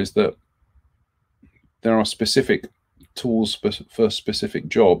realize that there are specific tools for specific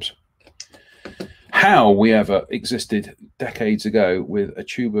jobs. How we ever existed decades ago with a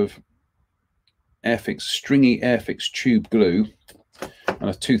tube of stringy Airfix tube glue and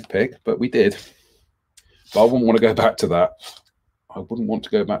a toothpick, but we did. But I wouldn't want to go back to that. I wouldn't want to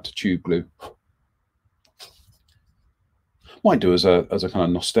go back to tube glue. Might do as a kind of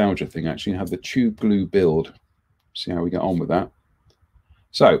nostalgia thing, actually, have the tube glue build. See how we get on with that.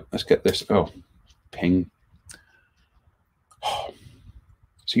 So let's get this. Oh, ping.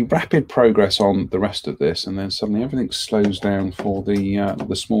 See rapid progress on the rest of this, and then suddenly everything slows down for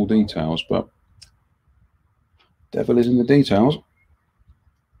the small details. But devil is in the details.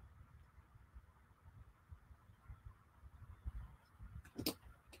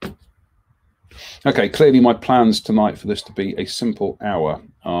 Okay, clearly my plans tonight for this to be a simple hour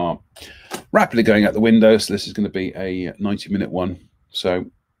are rapidly going out the window. So this is going to be a 90-minute one. So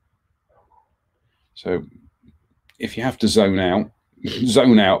if you have to zone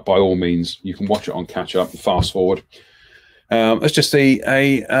out by all means. You can watch it on catch up and fast forward. Let's just see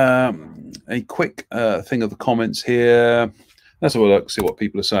a quick thing of the comments here. Let's have a look, see what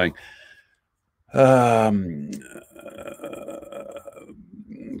people are saying.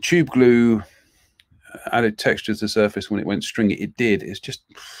 Tube glue added texture to the surface when it went stringy. It did. It's just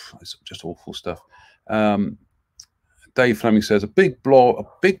awful stuff. Dave Fleming says a big blob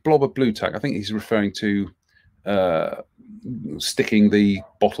of blue tack. I think he's referring to sticking the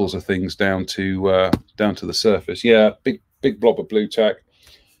bottles of things down to the surface. Yeah, big blob of blue tack.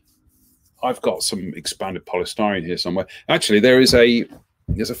 I've got some expanded polystyrene here somewhere. Actually, there's a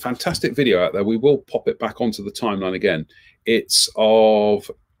fantastic video out there. We will pop it back onto the timeline again. It's of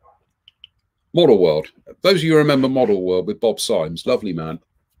Model World. Those of you who remember Model World with Bob Symes, lovely man.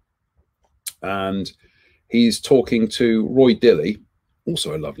 And he's talking to Roy Dilley,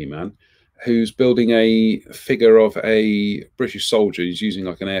 also a lovely man, who's building a figure of a British soldier. He's using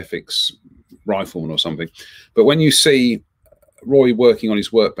like an Airfix rifleman or something. But when you see Roy working on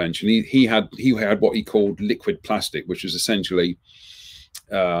his workbench, and he had what he called liquid plastic, which was essentially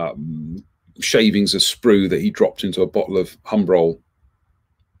shavings of sprue that he dropped into a bottle of Humbrol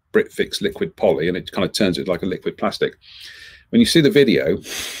Britfix liquid poly, and it kind of turns it like a liquid plastic. When you see the video,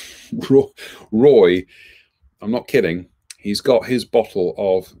 Roy, I'm not kidding, he's got his bottle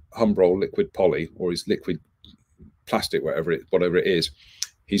of Humbrol liquid poly, or his liquid plastic, whatever it is,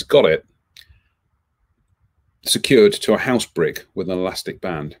 he's got it secured to a house brick with an elastic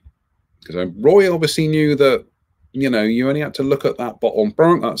band. Because Roy obviously knew that, you know, you only had to look at that bottle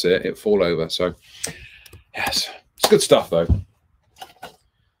and that's it, it'd fall over. So yes, it's good stuff though.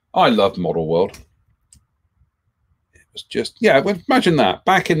 I love Model World. It was just, yeah, well, imagine that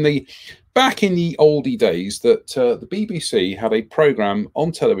back in the oldie days that the BBC had a program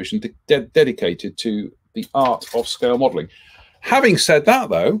on television dedicated to the art of scale modelling. Having said that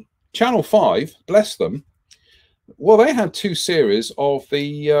though, Channel 5, bless them, well, they had 2 series of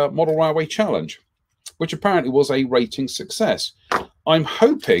the Model Railway Challenge, which apparently was a rating success. I'm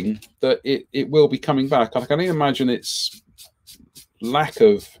hoping that it will be coming back. I can only imagine its lack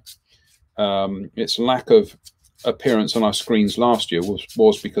of appearance on our screens last year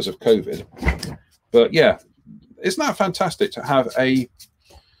was because of COVID. But yeah, isn't that fantastic to have a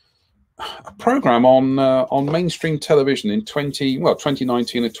program on mainstream television in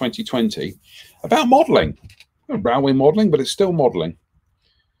 2019 and 2020 about modelling, railway modelling, but it's still modelling.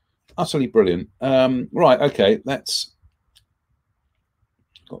 Utterly brilliant. Right, okay, let's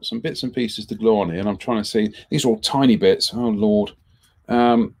got some bits and pieces to glue on here, and I'm trying to see. These are all tiny bits. Oh Lord.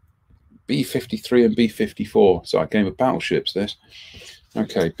 B-53 and B-54. So a game of battleships, this.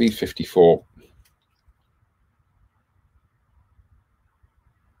 Okay, B-54.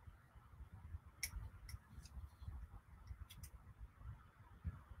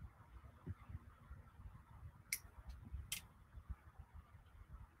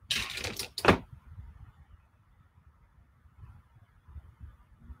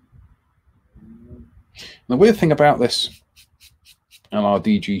 The weird thing about this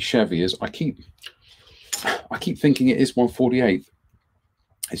LRDG Chevy is I keep thinking it is 148.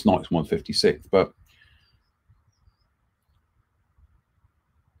 It's not, it's 156, but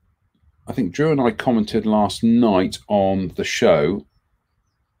I think Drew and I commented last night on the show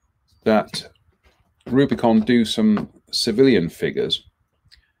that Rubicon do some civilian figures,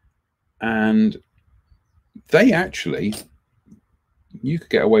 and they actually, you could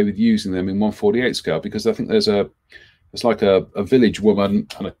get away with using them in 148 scale, because I think there's like a village woman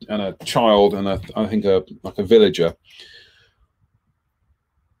and a child and I think like a villager.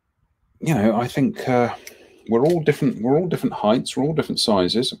 You know, I think we're all different heights, we're all different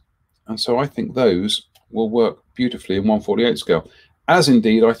sizes, and so I think those will work beautifully in 148 scale. As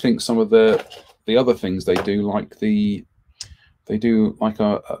indeed, I think some of the other things they do, like they do like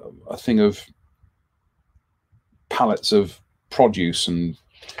a thing of pallets of produce and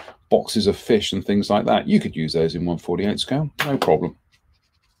boxes of fish and things like that. You could use those in 148 scale, no problem.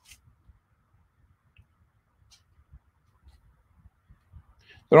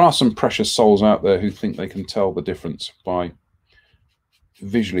 There are some precious souls out there who think they can tell the difference by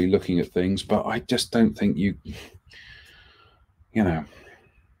visually looking at things, but I just don't think you know,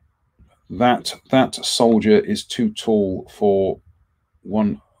 that soldier is too tall for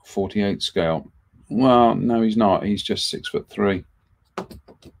 148 scale. Well, no, he's not. He's just 6'3".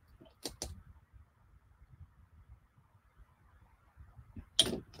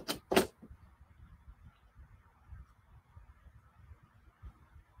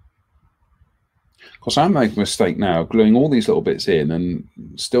 Of course, I'm making a mistake now, gluing all these little bits in and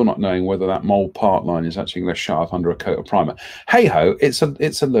still not knowing whether that mold part line is actually going to shut up under a coat of primer. Hey ho, it's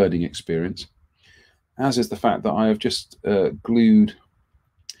a learning experience, as is the fact that I have just glued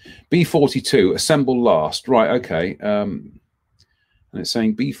B42 assemble last. Right, okay. And it's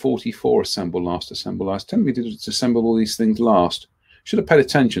saying B44 assemble last, assemble last. Tell me to assemble all these things last. Should have paid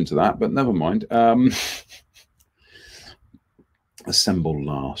attention to that, but never mind. Assemble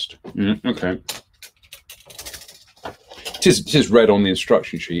last. Okay. It is red on the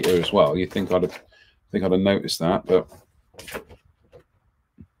instruction sheet here as well. You think I'd have noticed that, but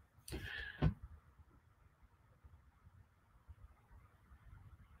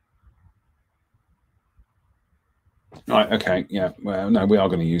right. Okay. Yeah. Well, no, we are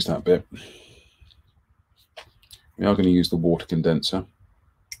going to use that bit. We are going to use the water condenser.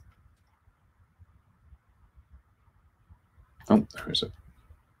 Oh, there is it.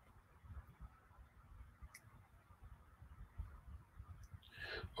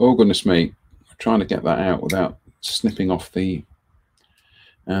 Oh, goodness me. I'm trying to get that out without snipping off the...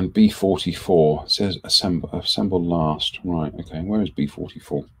 And B44 says assemble last. Right, okay. Where is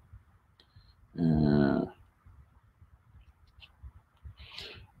B44?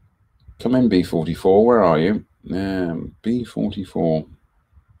 Come in, B44. Where are you? B44.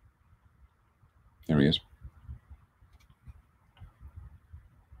 There he is.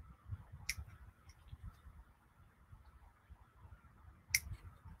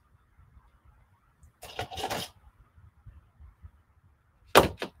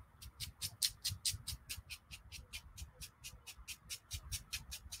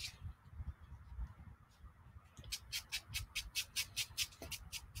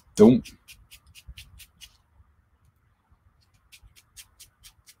 Don't.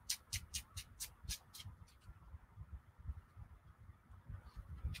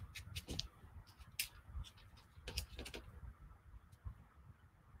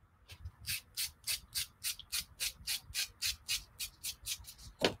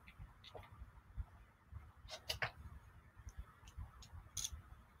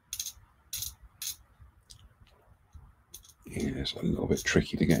 It's a little bit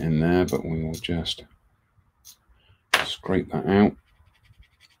tricky to get in there, but we will just scrape that out.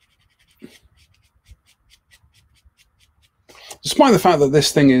 Despite the fact that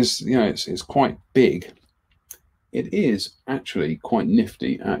this thing is, you know, it's quite big, it is actually quite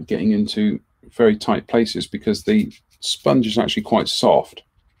nifty at getting into very tight places because the sponge is actually quite soft.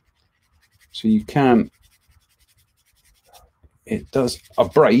 So you can, it does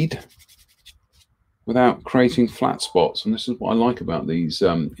abrade without creating flat spots. And this is what I like about these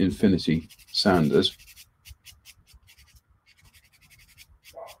Infinity sanders.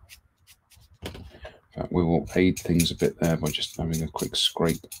 In fact, we will aid things a bit there by just having a quick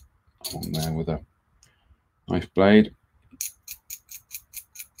scrape along there with a knife blade.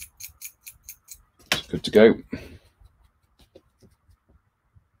 It's good to go.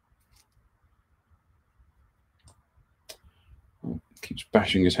 Oh, keeps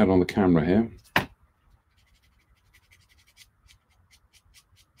bashing his head on the camera here.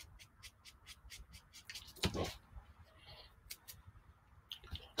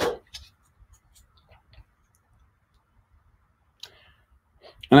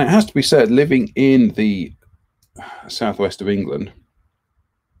 And it has to be said, living in the southwest of England,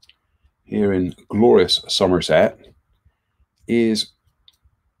 here in glorious Somerset,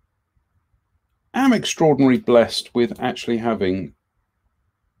 I'm extraordinarily blessed with actually having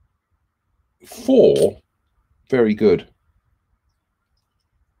 4 very good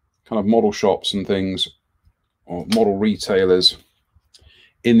kind of model shops and things, or model retailers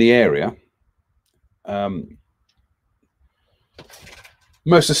in the area.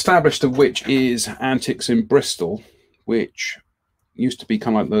 Most established of which is Antics in Bristol, which used to be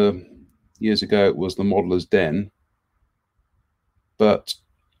kind of like years ago, it was the Modeller's Den. But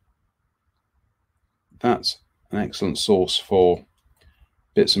that's an excellent source for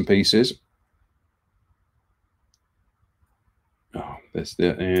bits and pieces. Oh, this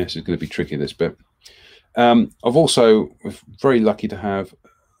is going to be tricky, this bit. I've also very lucky to have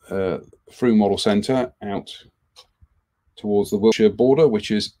Through Model Centre out towards the Wiltshire border, which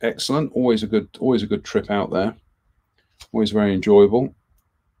is excellent. Always a good trip out there. Always very enjoyable.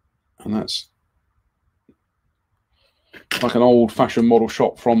 And that's like an old-fashioned model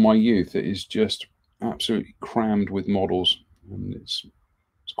shop from my youth. It is just absolutely crammed with models, and it's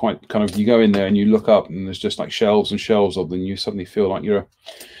quite kind of, you go in there and you look up and there's just like shelves and shelves of them. You suddenly feel like you're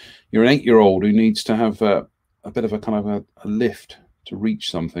an 8-year-old who needs to have a bit of a kind of a lift to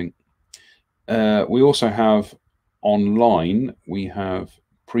reach something. We also have online, we have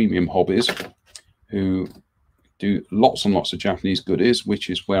Premium Hobbies, who do lots and lots of Japanese goodies, which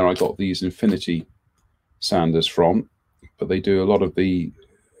is where I got these Infinity sanders from. But they do a lot of the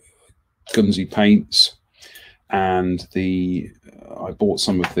Gunsy paints, and I bought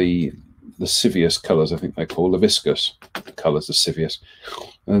some of the Civius colours, I think they're called, the viscous colours, the Civius,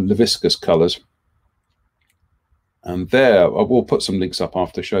 the viscous colours. And there, I will put some links up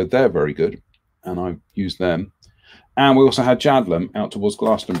after the show. They're very good, and I use them. And we also had Jadlam out towards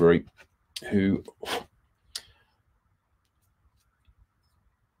Glastonbury, who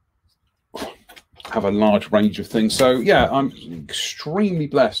have a large range of things. So yeah, I'm extremely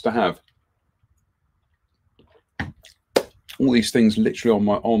blessed to have all these things literally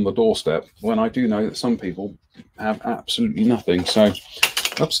on the doorstep, when I do know that some people have absolutely nothing. So,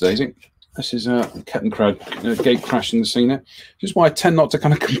 oops, Daisy. This is Cat and Crud gate crashing the scene there. Which is why I tend not to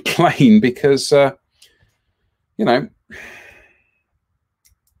kind of complain, because you know,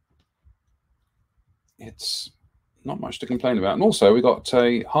 it's not much to complain about. And also, we got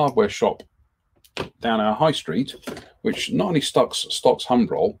a hardware shop down our high street, which not only stocks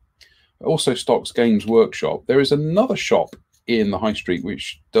Humbrol, but also stocks Games Workshop. There is another shop in the high street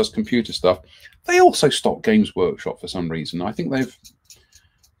which does computer stuff. They also stock Games Workshop for some reason. I think they're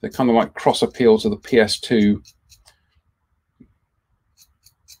kind of like cross appeal to the PS2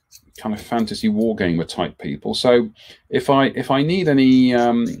 kind of fantasy wargamer type people. So if I need any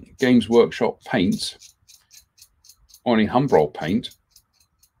Games Workshop paint or any Humbrol paint,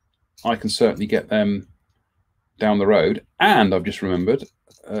 I can certainly get them down the road. And I've just remembered,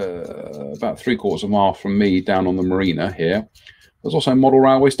 about 3/4 of a mile from me down on the marina here, there's also Model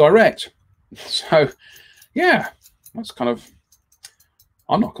Railways Direct. So yeah, that's kind of,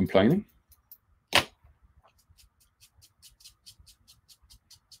 I'm not complaining.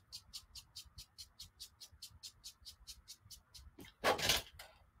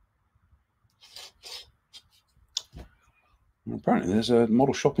 Apparently there's a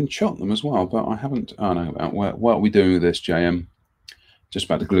model shop in Cheltenham as well, but I haven't. Oh no, what are we doing with this, JM? Just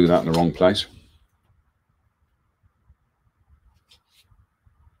about to glue that in the wrong place.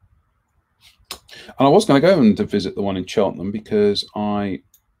 And I was going to go and to visit the one in Cheltenham because I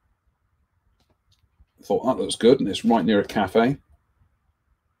thought that looks good and it's right near a cafe.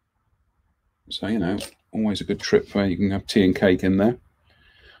 So, you know, always a good trip where you can have tea and cake in there.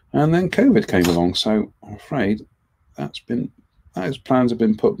 And then COVID came along, so I'm afraid those plans have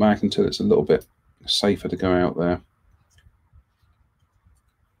been put back until it's a little bit safer to go out there.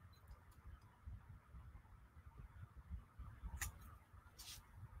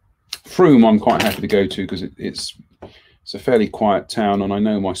 Frome I'm quite happy to go to because it's a fairly quiet town and I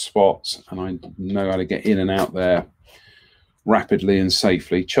know my spots and I know how to get in and out there rapidly and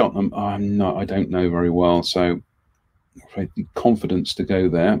safely. Cheltenham, I don't know very well, so I'm afraid the confidence to go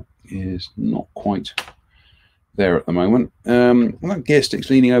there is not quite there at the moment. That gear stick's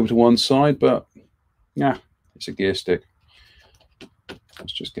leaning over to one side, but yeah, it's a gear stick.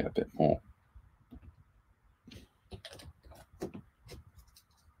 Let's just get a bit more.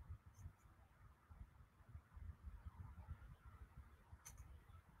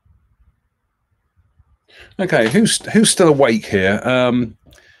 Okay, who's still awake here?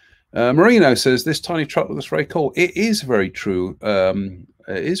 Marino says this tiny truck looks very cool. It is very true. It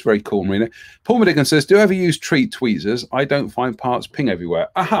is very cool, Marino. Paul Madigan says, do you ever use treat tweezers? I don't find parts ping everywhere.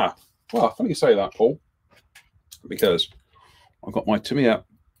 Aha. Well, funny you say that, Paul, because I've got my Tamiya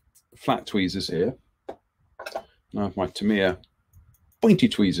flat tweezers here. And I have my Tamiya pointy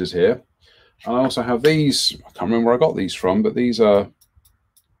tweezers here. And I also have these. I can't remember where I got these from, but these are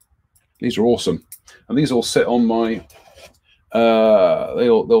awesome. And these all sit on my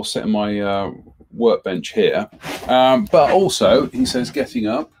they'll sit on my workbench here. But also, he says, getting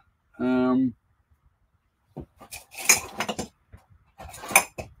up.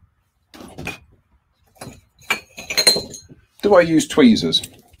 Do I use tweezers?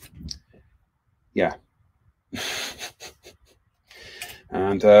 Yeah.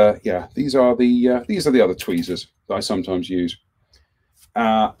 And yeah, these are the other tweezers that I sometimes use.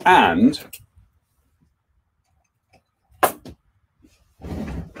 And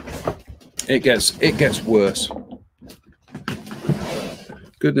it gets worse.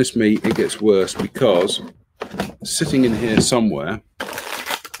 Goodness me, it gets worse because sitting in here somewhere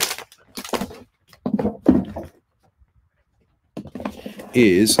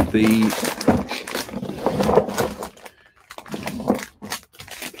is the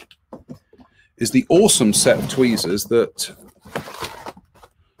awesome set of tweezers that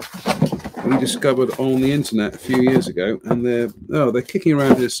we discovered on the internet a few years ago, and they're kicking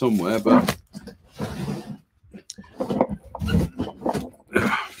around here somewhere, but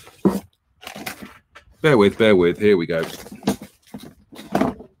bear with, here we go.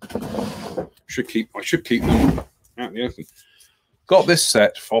 I should keep them out in the open. Got this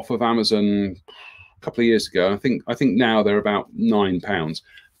set off of Amazon a couple of years ago. I think now they're about £9.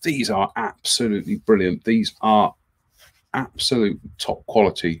 These are absolutely brilliant. These are absolute top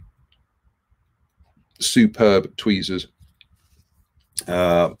quality superb tweezers.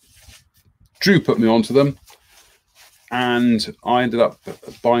 Drew put me onto them, and I ended up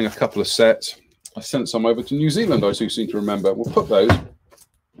buying a couple of sets. I sent some over to New Zealand, I do seem to remember. We'll put those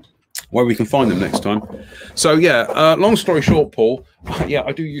where we can find them next time. So yeah, long story short, Paul, yeah,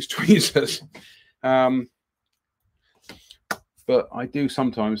 I do use tweezers. But I do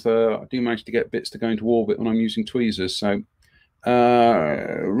sometimes, I do manage to get bits to go into orbit when I'm using tweezers. So,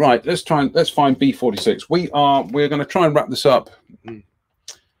 right, let's find B46. We're going to try and wrap this up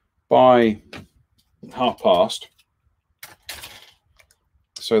by past,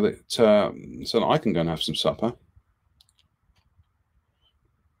 so that I can go and have some supper.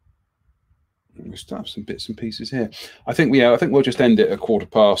 We still have some bits and pieces here. I think we'll just end it at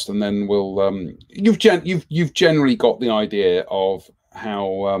 15, and then we'll. You've generally got the idea of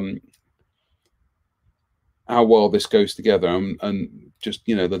how well this goes together, and just,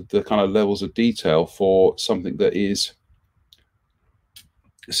 you know, the kind of levels of detail for something that is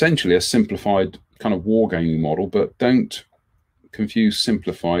essentially a simplified kind of wargaming model. But don't confuse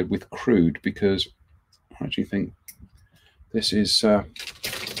simplified with crude, because I actually think this is.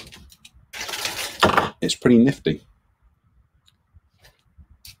 It's pretty nifty.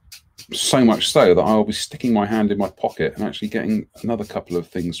 So much so that I'll be sticking my hand in my pocket and actually getting another couple of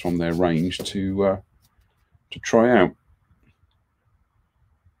things from their range to try out.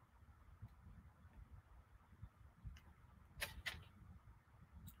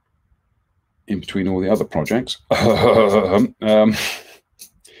 In between all the other projects.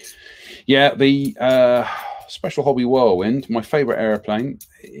 Yeah, the Special Hobby Whirlwind, my favorite airplane.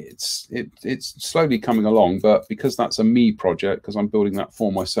 It's slowly coming along, but because that's a me project, because I'm building that for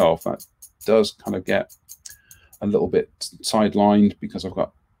myself, that does kind of get a little bit sidelined, because I've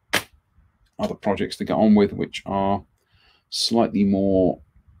got other projects to get on with, which are slightly more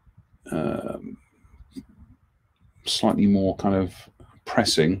kind of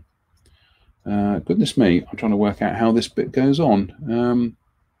pressing. Goodness me, I'm trying to work out how this bit goes on.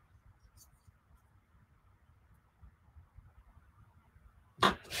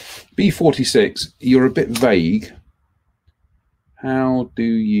 B46, you're a bit vague. How do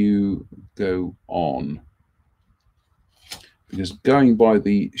you go on? Because going by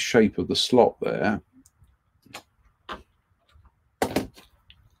the shape of the slot there,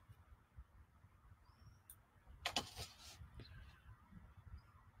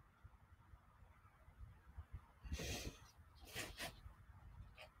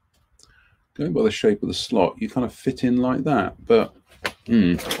 going by the shape of the slot, you kind of fit in like that. But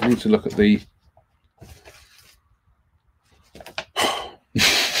I need to look at the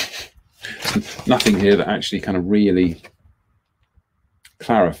nothing here that actually kind of really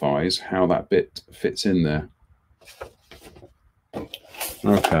clarifies how that bit fits in there.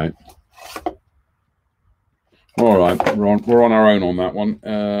 Okay. All right, we're on our own on that one.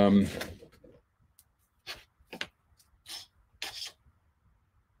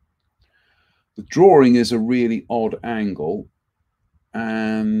 The drawing is a really odd angle,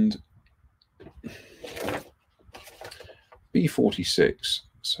 and B46.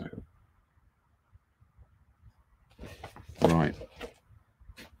 So, right.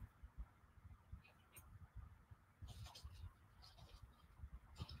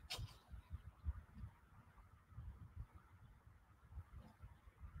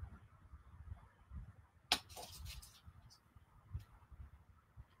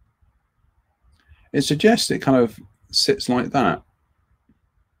 It suggests it kind of sits like that.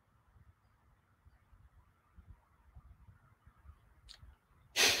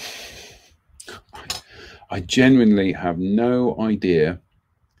 I genuinely have no idea.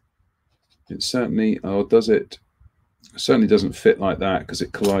 It certainly, or does it? Certainly doesn't fit like that, because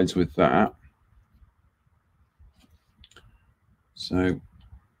it collides with that. So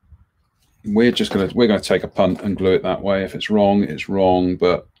we're gonna take a punt and glue it that way. If it's wrong, it's wrong.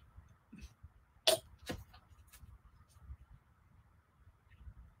 But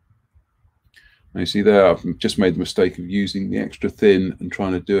you see there, I've just made the mistake of using the extra thin and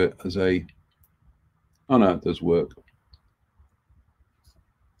trying to do it as a. Oh no, it does work.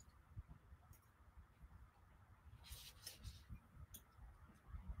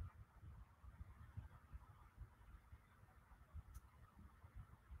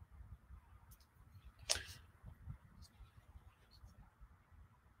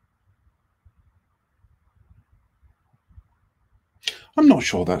 I'm not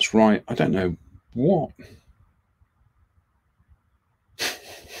sure that's right. I don't know what.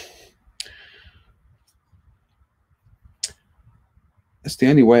 It's the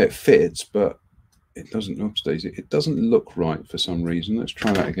only way it fits, but it doesn't. Oops, Daisy. It doesn't look right for some reason. Let's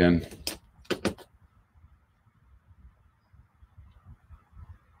try that again.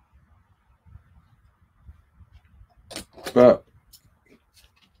 but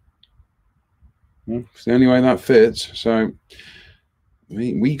it's the only way that fits. So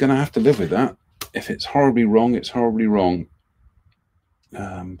we're going to have to live with that. If it's horribly wrong, it's horribly wrong. So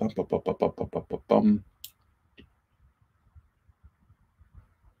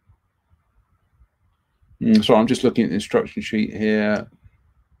I'm just looking at the instruction sheet here.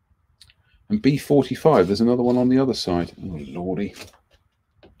 And B45, there's another one on the other side. Oh, lordy.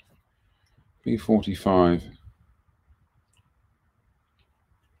 B45.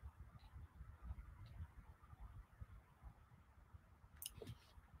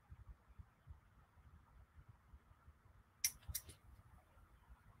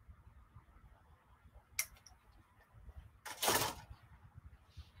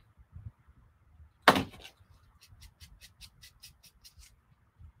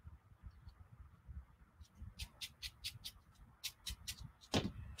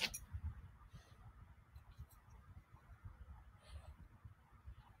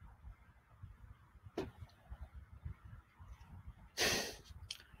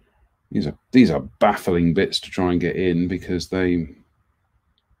 These are baffling bits to try and get in because they.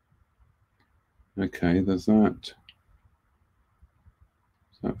 Okay, there's that.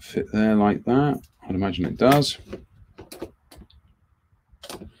 Does that fit there like that? I'd imagine it does.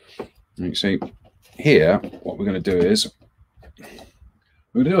 You can see here, what we're going to do is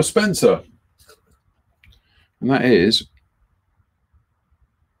we're going to do a Spencer, and that is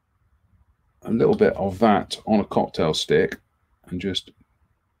a little bit of that on a cocktail stick, and just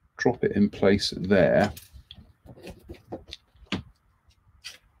drop it in place there.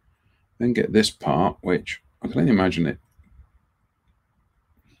 Then get this part, which I can only imagine it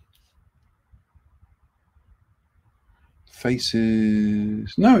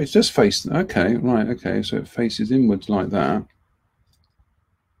faces. No, it's just facing. Okay, right. Okay, so it faces inwards like that.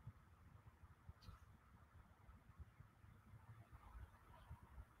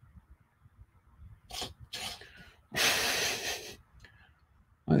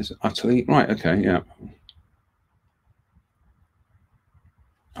 That is utterly right. Okay, yeah.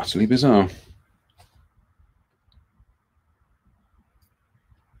 Utterly bizarre.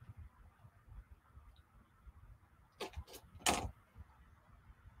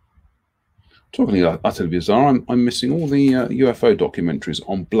 Talking about utterly bizarre, I'm missing all the UFO documentaries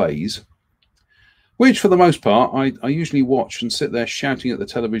on Blaze, which for the most part I usually watch and sit there shouting at the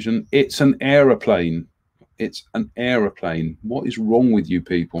television, "It's an aeroplane! It's an aeroplane! What is wrong with you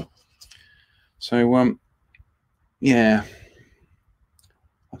people?" So yeah,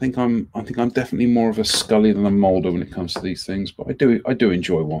 I think I'm definitely more of a Scully than a Mulder when it comes to these things, but I do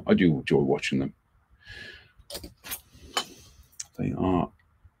enjoy watching them. They are,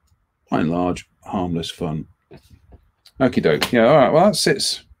 by and large, harmless fun. Okie doke. Yeah, all right. Well, that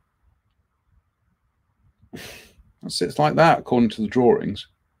sits like that according to the drawings.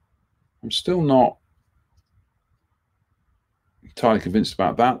 I'm still not entirely convinced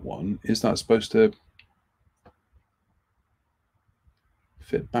about that one. Is that supposed to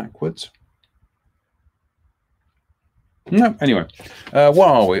fit backwards? No. Anyway, what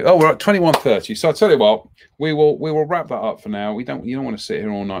are we? Oh, we're at 21:30. So I tell you what, we will wrap that up for now. You don't want to sit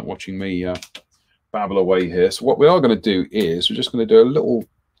here all night watching me babble away here. So what we are going to do is we're just going to do a little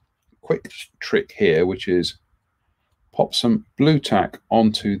quick trick here, which is pop some blue tack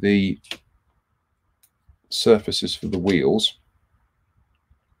onto the surfaces for the wheels,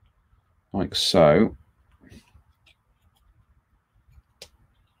 like so.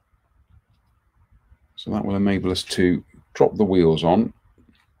 So that will enable us to drop the wheels on.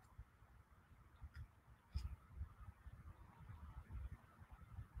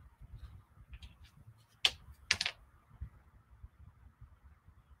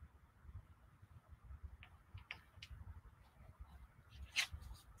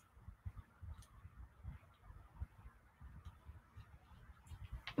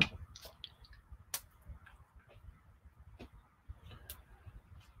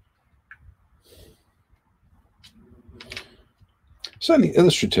 Certainly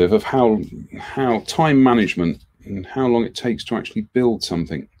illustrative of how time management and how long it takes to actually build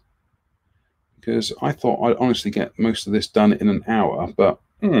something. Because I thought I'd honestly get most of this done in an hour, but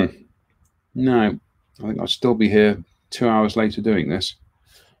no, I think I'll still be here 2 hours later doing this.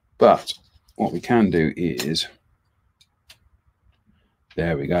 But what we can do is,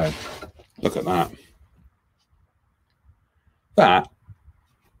 there we go. Look at that. That,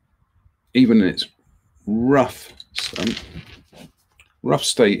 even in its rough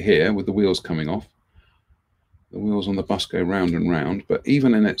state here with the wheels coming off, the wheels on the bus go round and round, but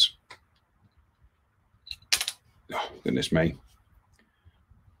even in its, oh, goodness me,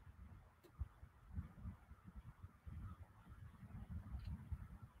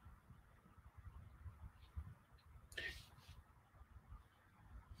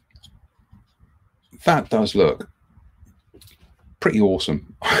 that does look pretty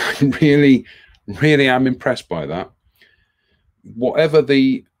awesome. I really, really am impressed by that. Whatever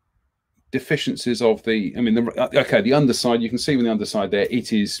the deficiencies of the, I mean, okay, the underside, you can see with the underside there,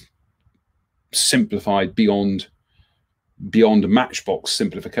 it is simplified beyond Matchbox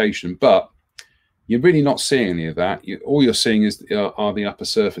simplification, but you're really not seeing any of that. All you're seeing is are the upper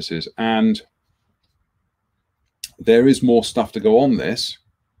surfaces, and there is more stuff to go on this,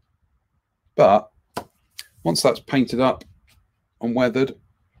 but once that's painted up and weathered,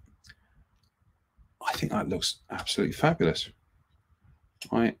 I think that looks absolutely fabulous.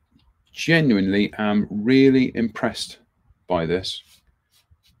 I genuinely am really impressed by this.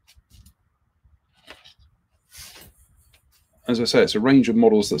 As I say, it's a range of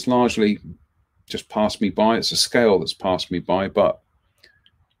models that's largely just passed me by. It's a scale that's passed me by, but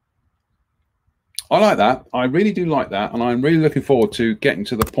I like that. I really do like that, and I'm really looking forward to getting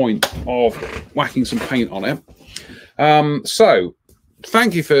to the point of whacking some paint on it. So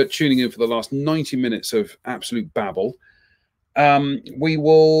thank you for tuning in for the last 90 minutes of absolute babble. We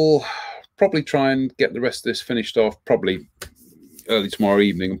will probably try and get the rest of this finished off probably early tomorrow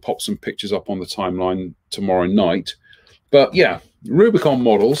evening and pop some pictures up on the timeline tomorrow night. But yeah, Rubicon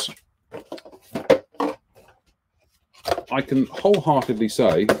Models, I can wholeheartedly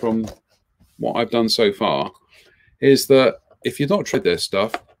say from what I've done so far is that if you've not tried their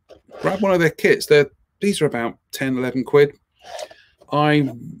stuff, grab one of their kits. These are about 10, 11 quid.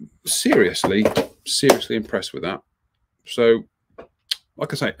 I'm seriously impressed with that. So,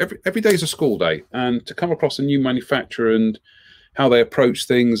 like I say, every day is a school day, and to come across a new manufacturer and how they approach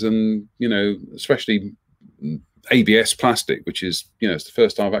things, and you know, especially ABS plastic, which is, you know, it's the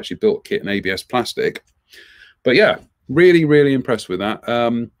first time I've actually built a kit in ABS plastic. But yeah, really impressed with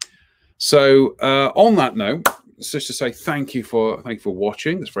that. So on that note, it's just to say thank you for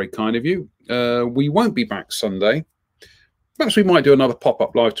watching. It's very kind of you. We won't be back Sunday. Perhaps we might do another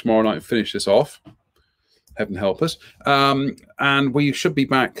pop-up live tomorrow night and finish this off. Heaven help us. And we should be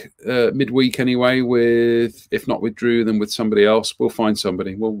back midweek anyway, with, if not with Drew, then with somebody else. We'll find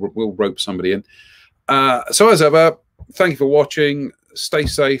somebody. We'll rope somebody in. So as ever, thank you for watching. Stay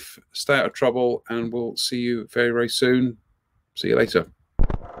safe, stay out of trouble, and we'll see you very, very soon. See you later.